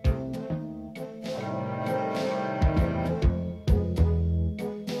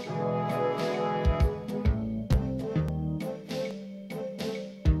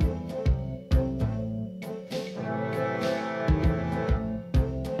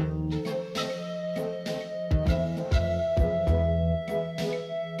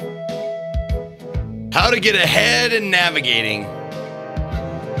 How to get ahead in navigating.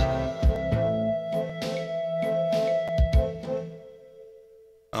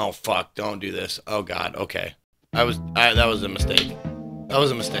 Oh fuck, don't do this. Oh god, okay. That was a mistake. That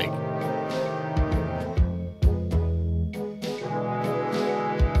was a mistake.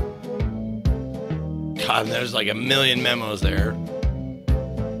 God, there's like a million memos there.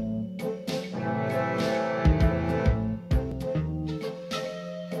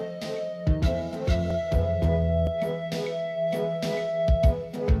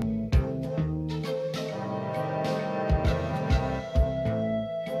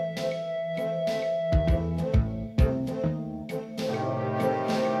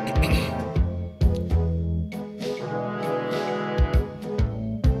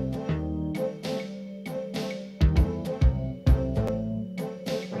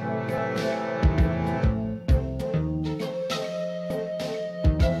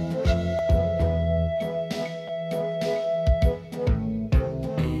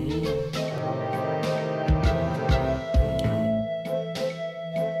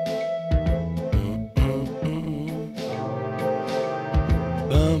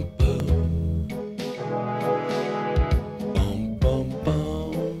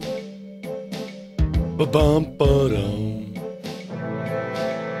 Bum ba-dum.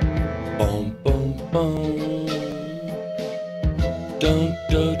 Bum bum bum. Dun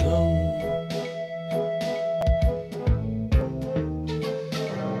dun dun.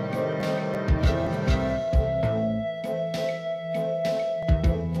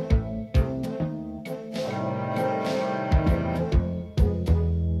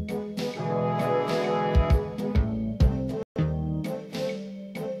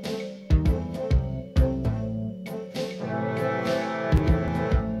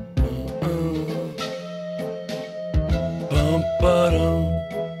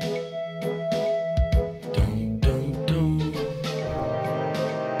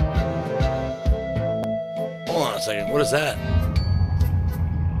 Hold on a second. What is that?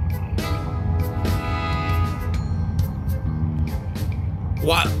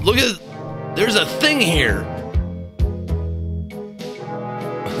 What? Look at. There's a thing here.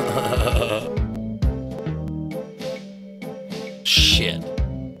 Shit.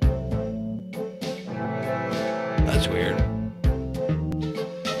 That's weird.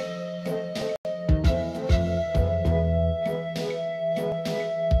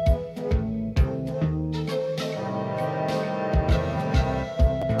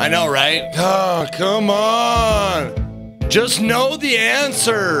 I know, right? Oh, come on. Just know the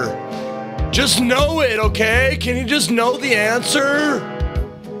answer. Just know it, okay? Can you just know the answer?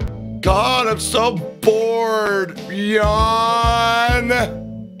 God, I'm so bored. Yawn.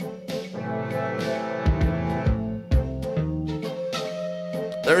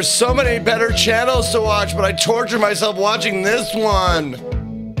 There's so many better channels to watch, but I torture myself watching this one.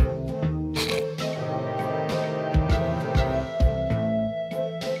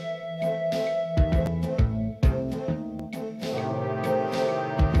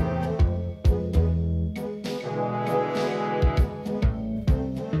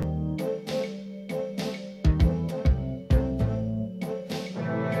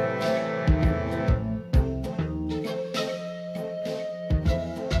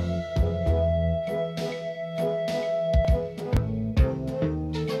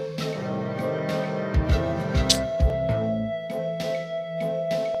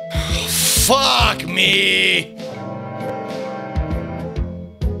 Fuck me!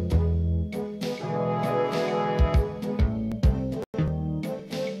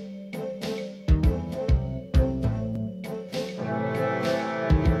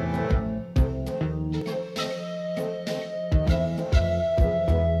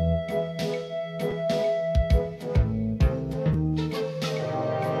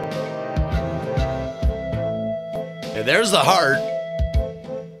 Yeah, there's the heart.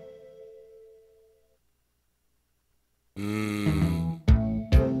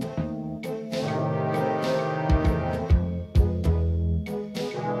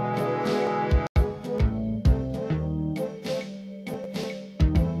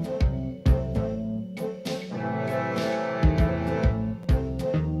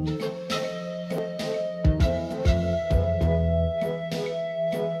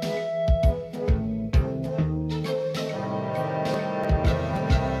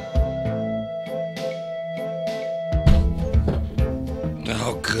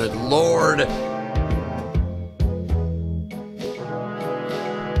 good lord.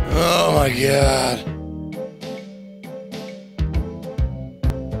 Oh my god.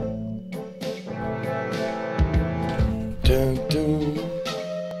 Dun, dun.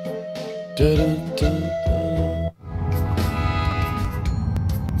 Dun, dun, dun, dun.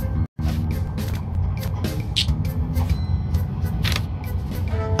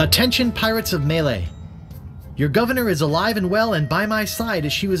 Attention, pirates of Melee. Your governor is alive and well and by my side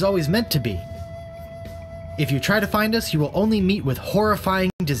as she was always meant to be. If you try to find us, you will only meet with horrifying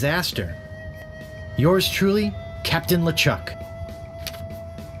disaster. Yours truly, Captain LeChuck.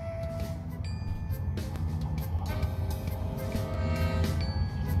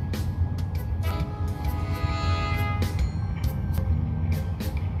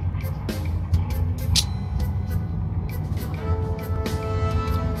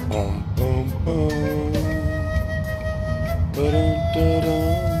 Boom, boom, boom.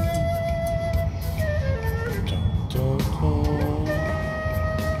 Ba-dum-da-dum. Dum-dum-dum.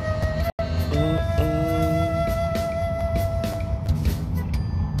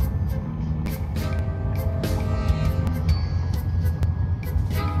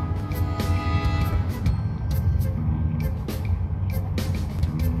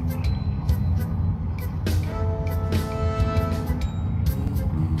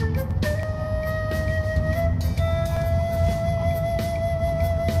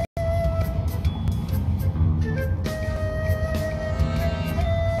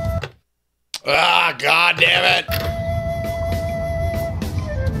 Ah, god damn it!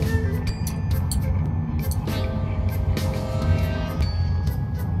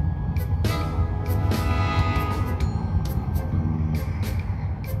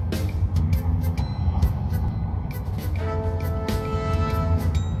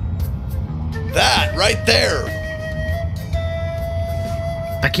 That right there.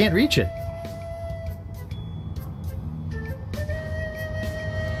 I can't reach it.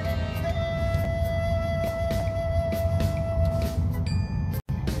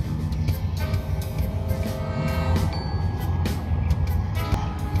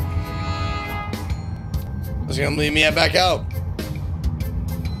 It's gonna leave me back out.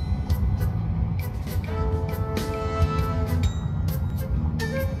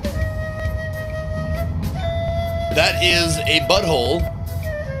 That is a butthole.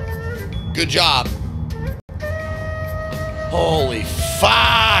 Good job. Holy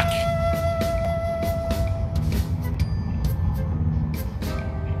fuck!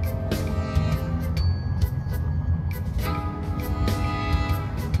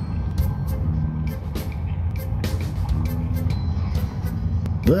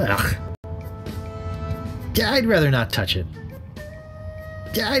 Ugh. Yeah, I'd rather not touch it.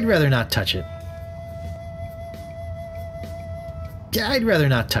 Yeah, I'd rather not touch it. Yeah, I'd rather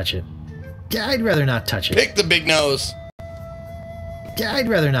not touch it. Yeah, I'd rather not touch it. Pick the big nose. Yeah, I'd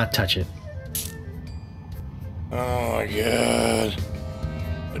rather not touch it. Oh my god.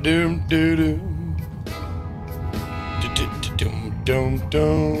 Doom doo doom. Doom doom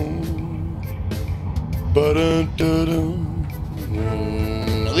doom. Ba-dum dum dum.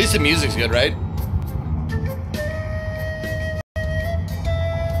 At least the music's good, right?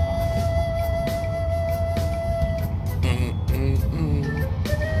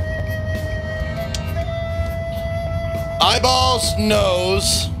 Eyeballs,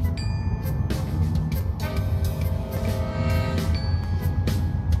 nose.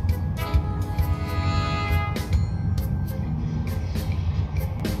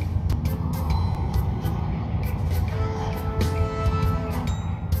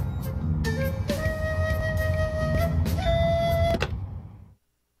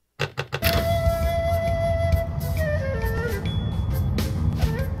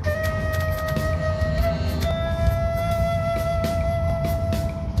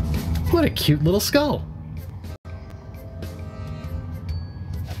 What a cute little skull.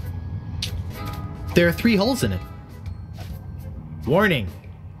 There are 3 holes in it. Warning.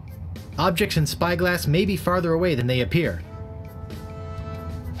 Objects in spyglass may be farther away than they appear.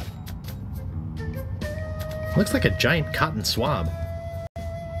 Looks like a giant cotton swab.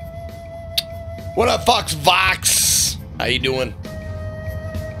 What up, Fox Vox? How you doing?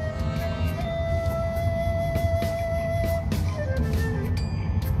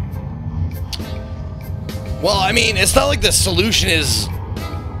 Well, I mean, it's not like the solution is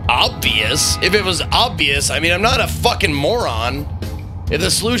obvious. If it was obvious, I mean, I'm not a fucking moron. If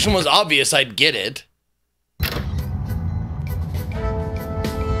the solution was obvious, I'd get it.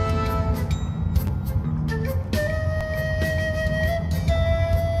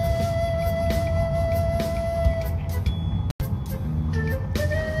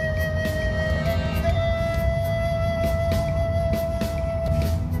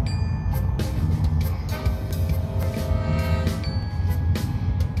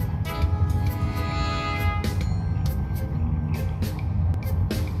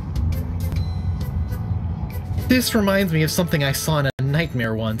 This reminds me of something I saw in a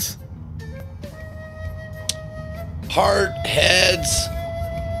nightmare once. Heart, heads.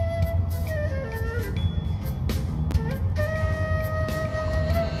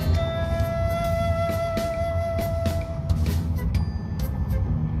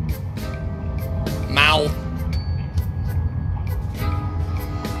 Mouth.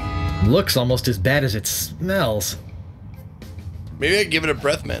 Looks almost as bad as it smells. Maybe I give it a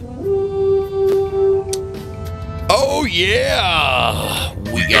breath mint. Oh yeah!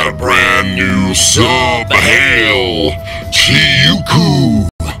 We got a brand new sub hail. Chiyuku.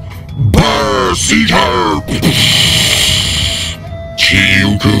 Burr Seeker.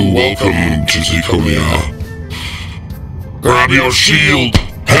 Chiyuku, welcome to Ziconia. Grab your shield,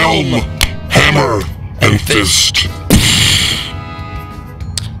 helm, hammer, and fist.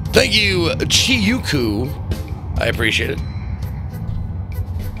 Thank you, Chiyuku. I appreciate it.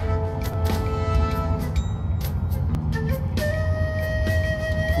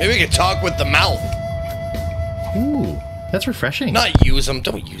 Maybe we could talk with the mouth. Ooh, that's refreshing. Not use them.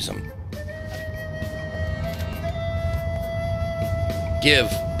 Don't use them. Give.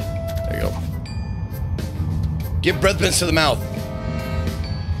 There you go. Give breath mints to the mouth.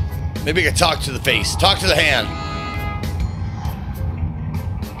 Maybe we could talk to the face. Talk to the hand.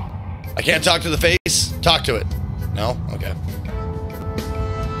 I can't talk to the face. Talk to it. No? Okay.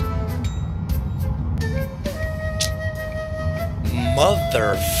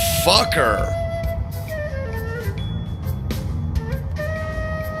 Motherfucker.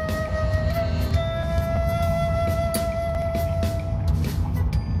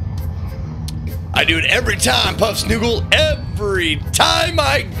 I do it every time, Puff Snoogle. Every time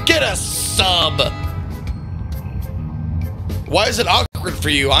I get a sub. Why is it awkward for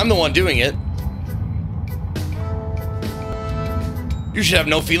you? I'm the one doing it. You should have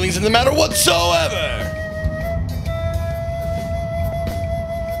no feelings in the matter whatsoever.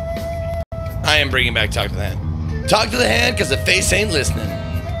 I am bringing back Talk to the Hand. Talk to the hand, because the face ain't listening.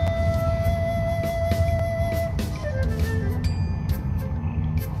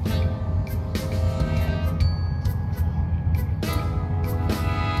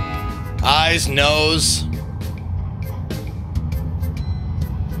 Eyes, nose.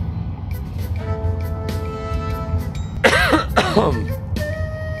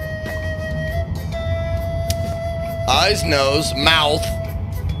 Eyes, nose, mouth,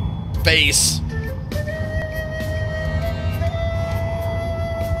 face.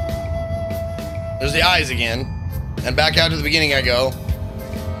 There's the eyes again. And back out to the beginning I go.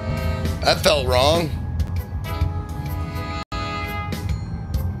 That felt wrong.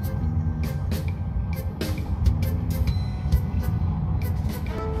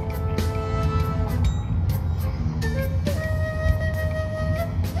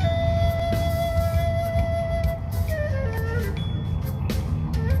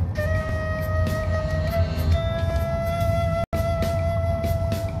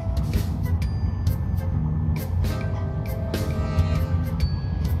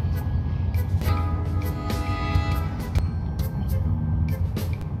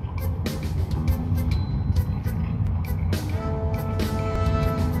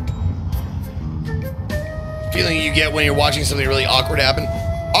 Feeling you get when you're watching something really awkward happen.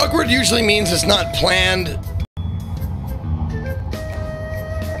 Awkward usually means it's not planned.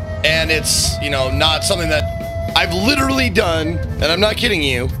 And it's, you know, not something that I've literally done, and I'm not kidding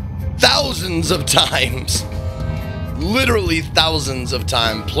you, thousands of times. Literally thousands of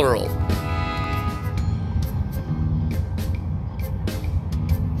times, plural.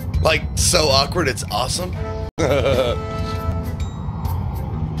 Like, so awkward, it's awesome.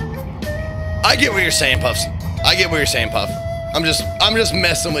 I get what you're saying, Puffs. I get what you're saying, Puff. I'm just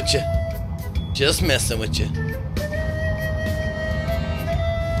messing with you. Just messing with you.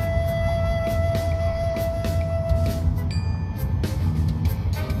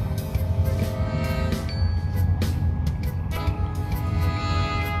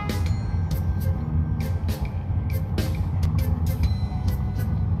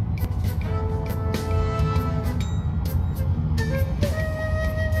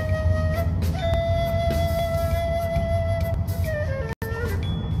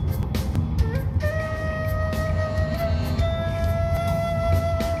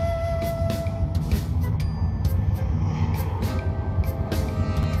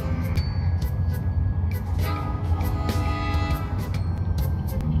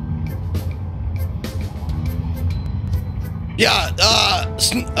 Yeah,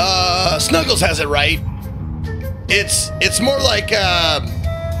 Snuggles has it right. It's more like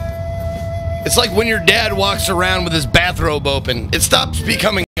it's like when your dad walks around with his bathrobe open. It stops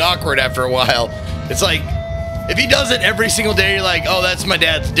becoming awkward after a while. It's like If he does it every single day, you're like, oh, that's my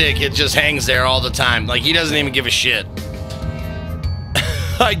dad's dick. It just hangs there all the time. Like, he doesn't even give a shit.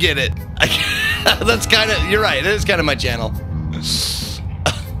 I get it. That's kind of, you're right. It is kind of my channel.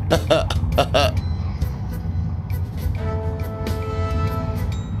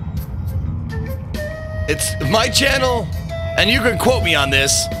 It's my channel, and you can quote me on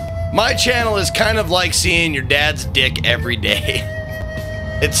this. My channel is kind of like seeing your dad's dick every day.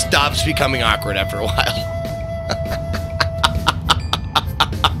 It stops becoming awkward after a while.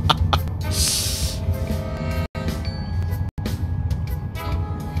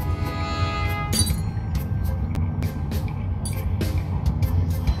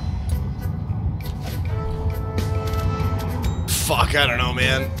 Fuck, I don't know,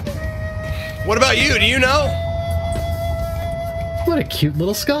 man. What about you? Do you know? What a cute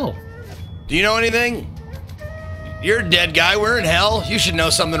little skull. Do you know anything? You're a dead guy. We're in hell. You should know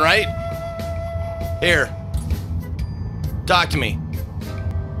something, right? Here. Talk to me.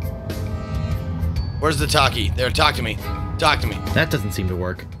 Where's the talkie? There, talk to me. Talk to me. That doesn't seem to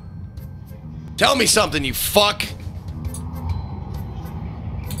work. Tell me something, you fuck.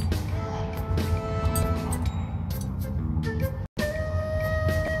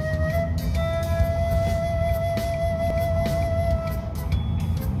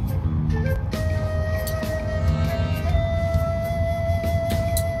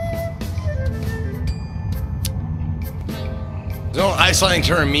 No Icelandic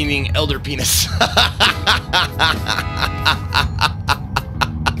term meaning elder penis.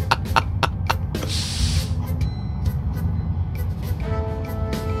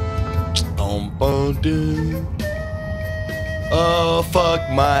 Oh, fuck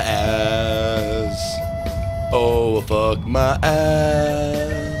my ass. Oh, fuck my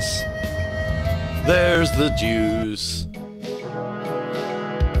ass. There's the juice.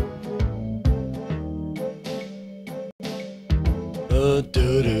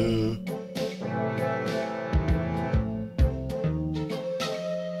 Doo-doo.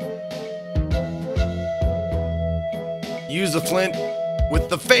 Use the flint with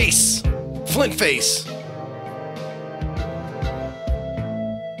the face. Flint face.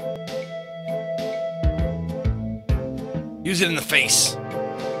 Use it in the face.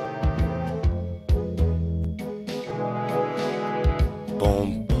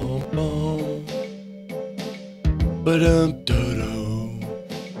 Boom, boom, boom. Ba-dum, da-dum.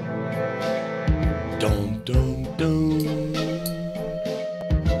 Dum, dum, dum.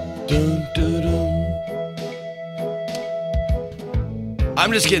 Dum, dum.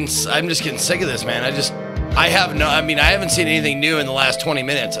 I'm just getting sick of this, man. I haven't seen anything new in the last 20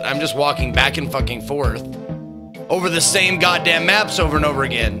 minutes. I'm just walking back and fucking forth over the same goddamn maps over and over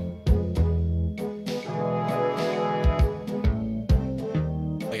again.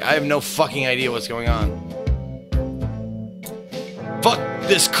 Like, I have no fucking idea what's going on. Fuck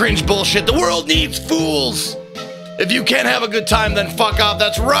this cringe bullshit. The world needs fools. If you can't have a good time, then fuck off.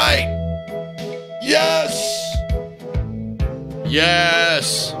 That's right. Yes.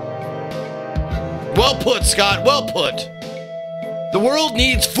 Yes. Well put, Scott. Well put. The world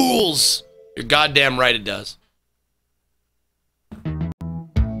needs fools. You're goddamn right it does.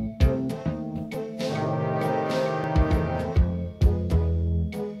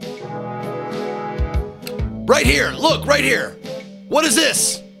 Right here. Look, right here. What is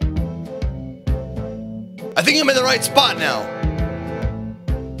this? I think I'm in the right spot now.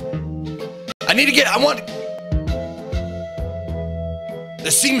 I want...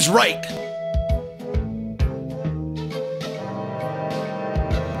 This seems right.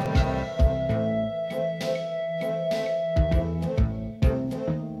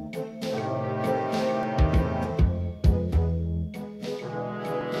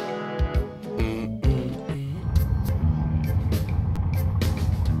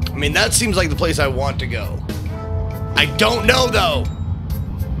 I mean, that seems like the place I want to go. I don't know, though.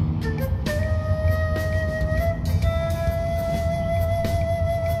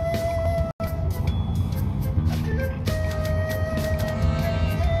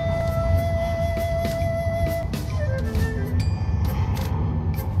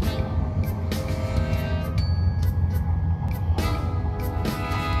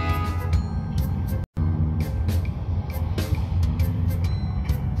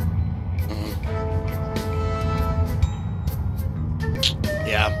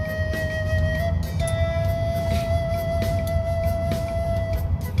 Yeah.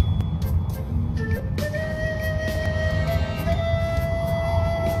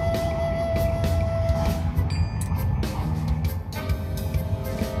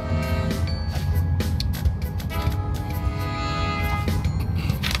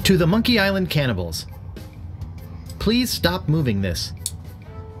 To the Monkey Island cannibals. Please stop moving this.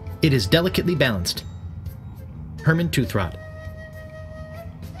 It is delicately balanced. Herman Toothrot.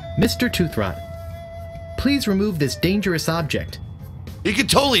 Mr. Toothrot, please remove this dangerous object. You could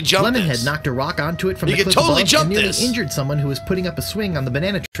totally jump Lemonhead this. knocked a rock onto it from You the could cliff totally above jump and nearly this. injured someone who was putting up a swing on the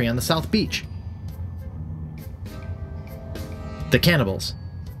banana tree on the South Beach. The Cannibals.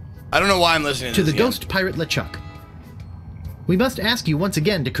 I don't know why I'm listening To to the this again. ghost pirate LeChuck. We must ask you once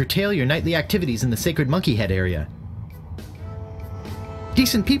again to curtail your nightly activities in the sacred monkey head area.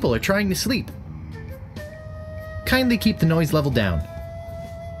 Decent people are trying to sleep. Kindly keep the noise level down.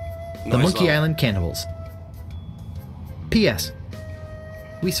 The Noise Monkey level. Island Cannibals. P.S.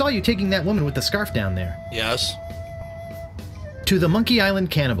 We saw you taking that woman with the scarf down there. Yes. To the Monkey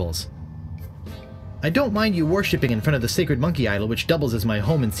Island Cannibals. I don't mind you worshipping in front of the sacred monkey idol, which doubles as my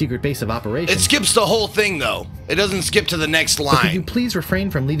home and secret base of operations. It skips the whole thing, though. It doesn't skip to the next But could you line please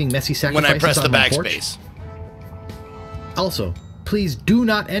refrain from leaving messy when sacrifices I press the on my porch? backspace. Also, please do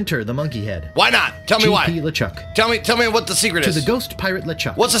not enter the monkey head. Why not? Tell me why. G.P. LeChuck. Tell me what the secret To is. the ghost pirate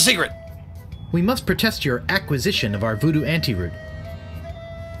LeChuck. What's the secret? We must protest your acquisition of our voodoo antiroot.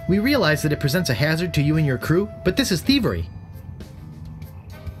 We realize that it presents a hazard to you and your crew, but this is thievery.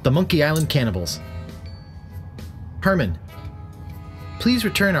 The Monkey Island Cannibals. Herman, please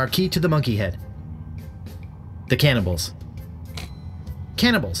return our key to the monkey head. The Cannibals.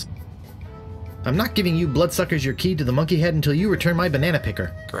 Cannibals. I'm not giving you bloodsuckers your key to the monkey head until you return my banana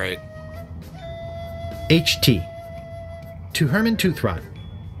picker. Great. H.T. To Herman Toothrot.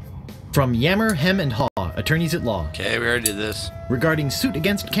 From Yammer, Hem, and Haw, attorneys at law. Okay, we already did this. Regarding suit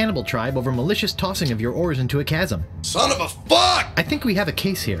against Cannibal Tribe over malicious tossing of your oars into a chasm. Son of a fuck! I think we have a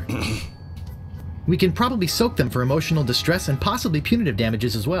case here. We can probably soak them for emotional distress and possibly punitive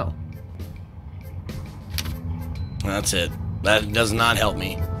damages as well. That's it. That does not help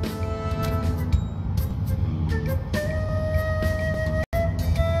me.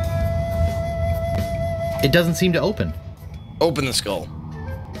 It doesn't seem to open. Open the skull.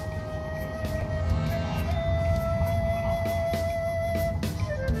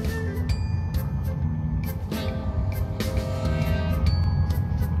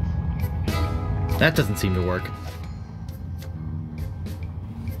 That doesn't seem to work.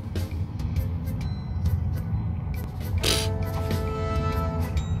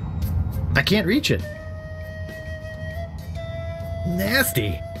 I can't reach it.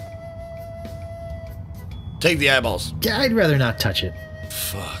 Nasty. Take the eyeballs. I'd rather not touch it.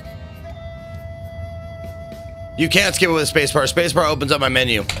 Fuck. You can't skip it with a spacebar. Spacebar opens up my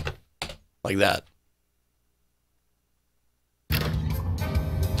menu. Like that.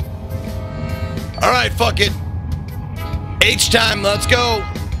 Alright, fuck it. H time, let's go.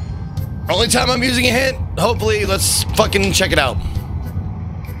 Only time I'm using a hint. Hopefully, let's fucking check it out.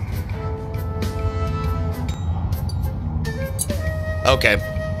 Okay.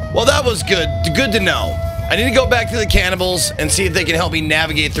 Well, that was good. Good to know. I need to go back to the cannibals and see if they can help me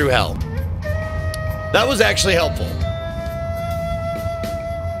navigate through hell. That was actually helpful.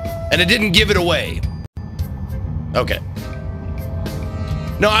 And it didn't give it away. Okay.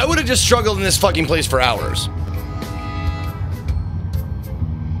 No, I would have just struggled in this fucking place for hours.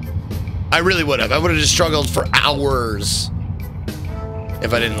 I really would have. I would have just struggled for hours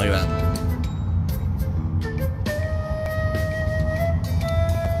if I didn't like that.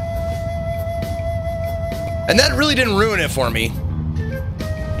 And that really didn't ruin it for me.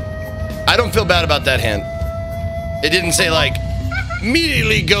 I don't feel bad about that hint. It didn't say, like,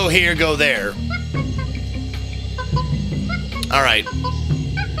 immediately go here, go there. All right.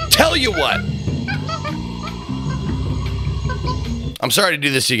 Tell you what. I'm sorry to do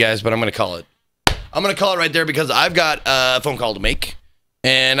this to you guys, but I'm going to call it. I'm going to call it right there because I've got a phone call to make.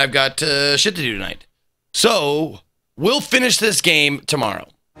 And I've got shit to do tonight. So, we'll finish this game tomorrow.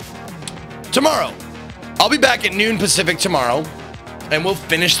 Tomorrow. I'll be back at noon Pacific tomorrow. And we'll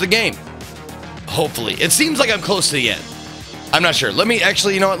finish the game. Hopefully. It seems like I'm close to the end. I'm not sure. Let me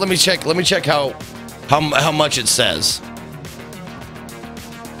actually, you know what? Let me check how much it says.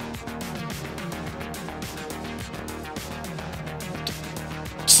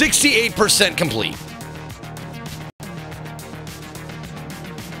 %68 complete.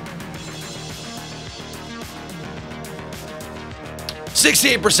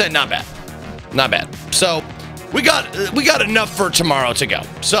 %68, not bad. Not bad. So we got enough for tomorrow to go.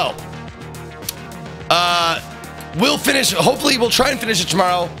 So we'll finish, hopefully we'll try and finish it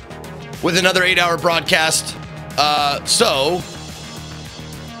tomorrow with another 8-hour broadcast. So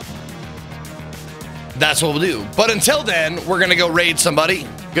that's what we'll do. But until then, we're gonna go raid somebody.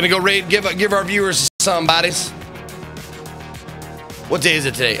 Gonna go raid, give our viewers some bodies. What day is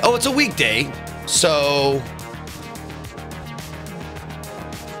it today? Oh, it's a weekday. So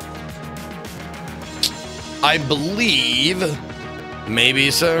I believe maybe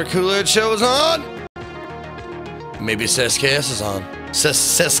Sir Coolidge Show is on. Maybe Sescast is on.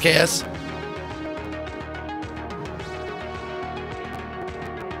 Sescast.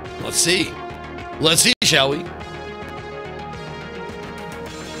 Let's see. Let's see, shall we?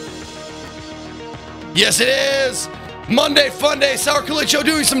 Yes, it is. Monday Fun Day. Sour Coolidge Show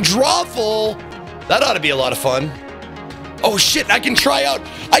doing some drawful. That ought to be a lot of fun. Oh shit! I can try out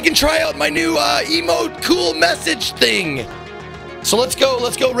my new emote cool message thing. So let's go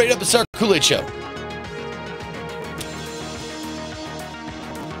rate up the Sour Coolidge Show.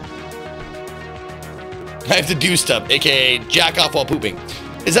 I have to do stuff, aka jack off while pooping.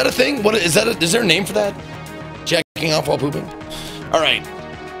 Is that a thing? What is that? Is there a name for that? Jacking off while pooping? All right.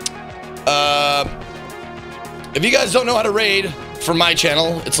 If you guys don't know how to raid for my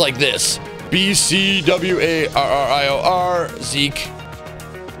channel, it's like this: BCWARRIOR Zeke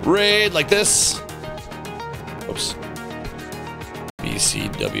raid like this. Oops.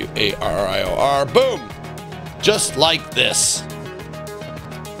 BCWARRIOR. Boom. Just like this.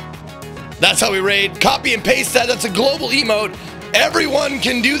 That's how we raid. Copy and paste that. That's a global emote. Everyone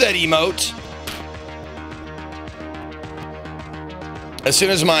can do that emote. As soon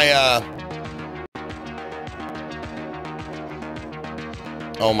as my,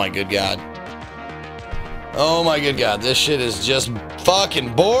 oh my good God. Oh my good God. This shit is just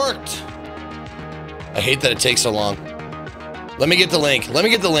fucking borked. I hate that it takes so long. Let me get the link. Let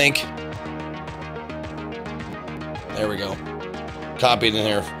me get the link. There we go. Copy it in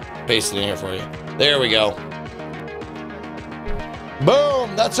here. Paste it in here for you. There we go.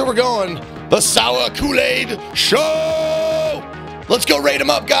 Boom! That's where we're going. The Sour Kool-Aid Show! Let's go rate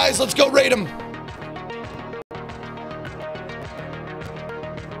them up, guys. Let's go rate them.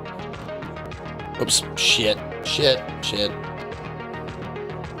 Oops. Shit. Shit. Shit.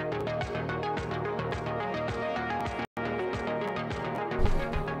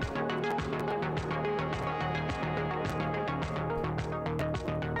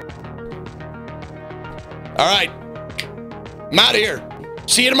 All right, I'm out of here.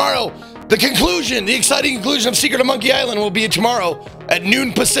 See you tomorrow. The conclusion, the exciting conclusion of Secret of Monkey Island will be tomorrow at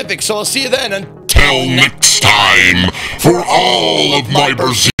noon Pacific. So I'll see you then. Until next time, for all of my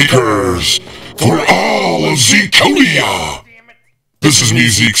berserkers, for all of Zekonia. This is me,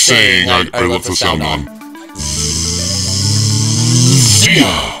 Zeke, saying I left the sound on. See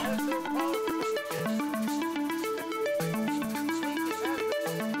ya.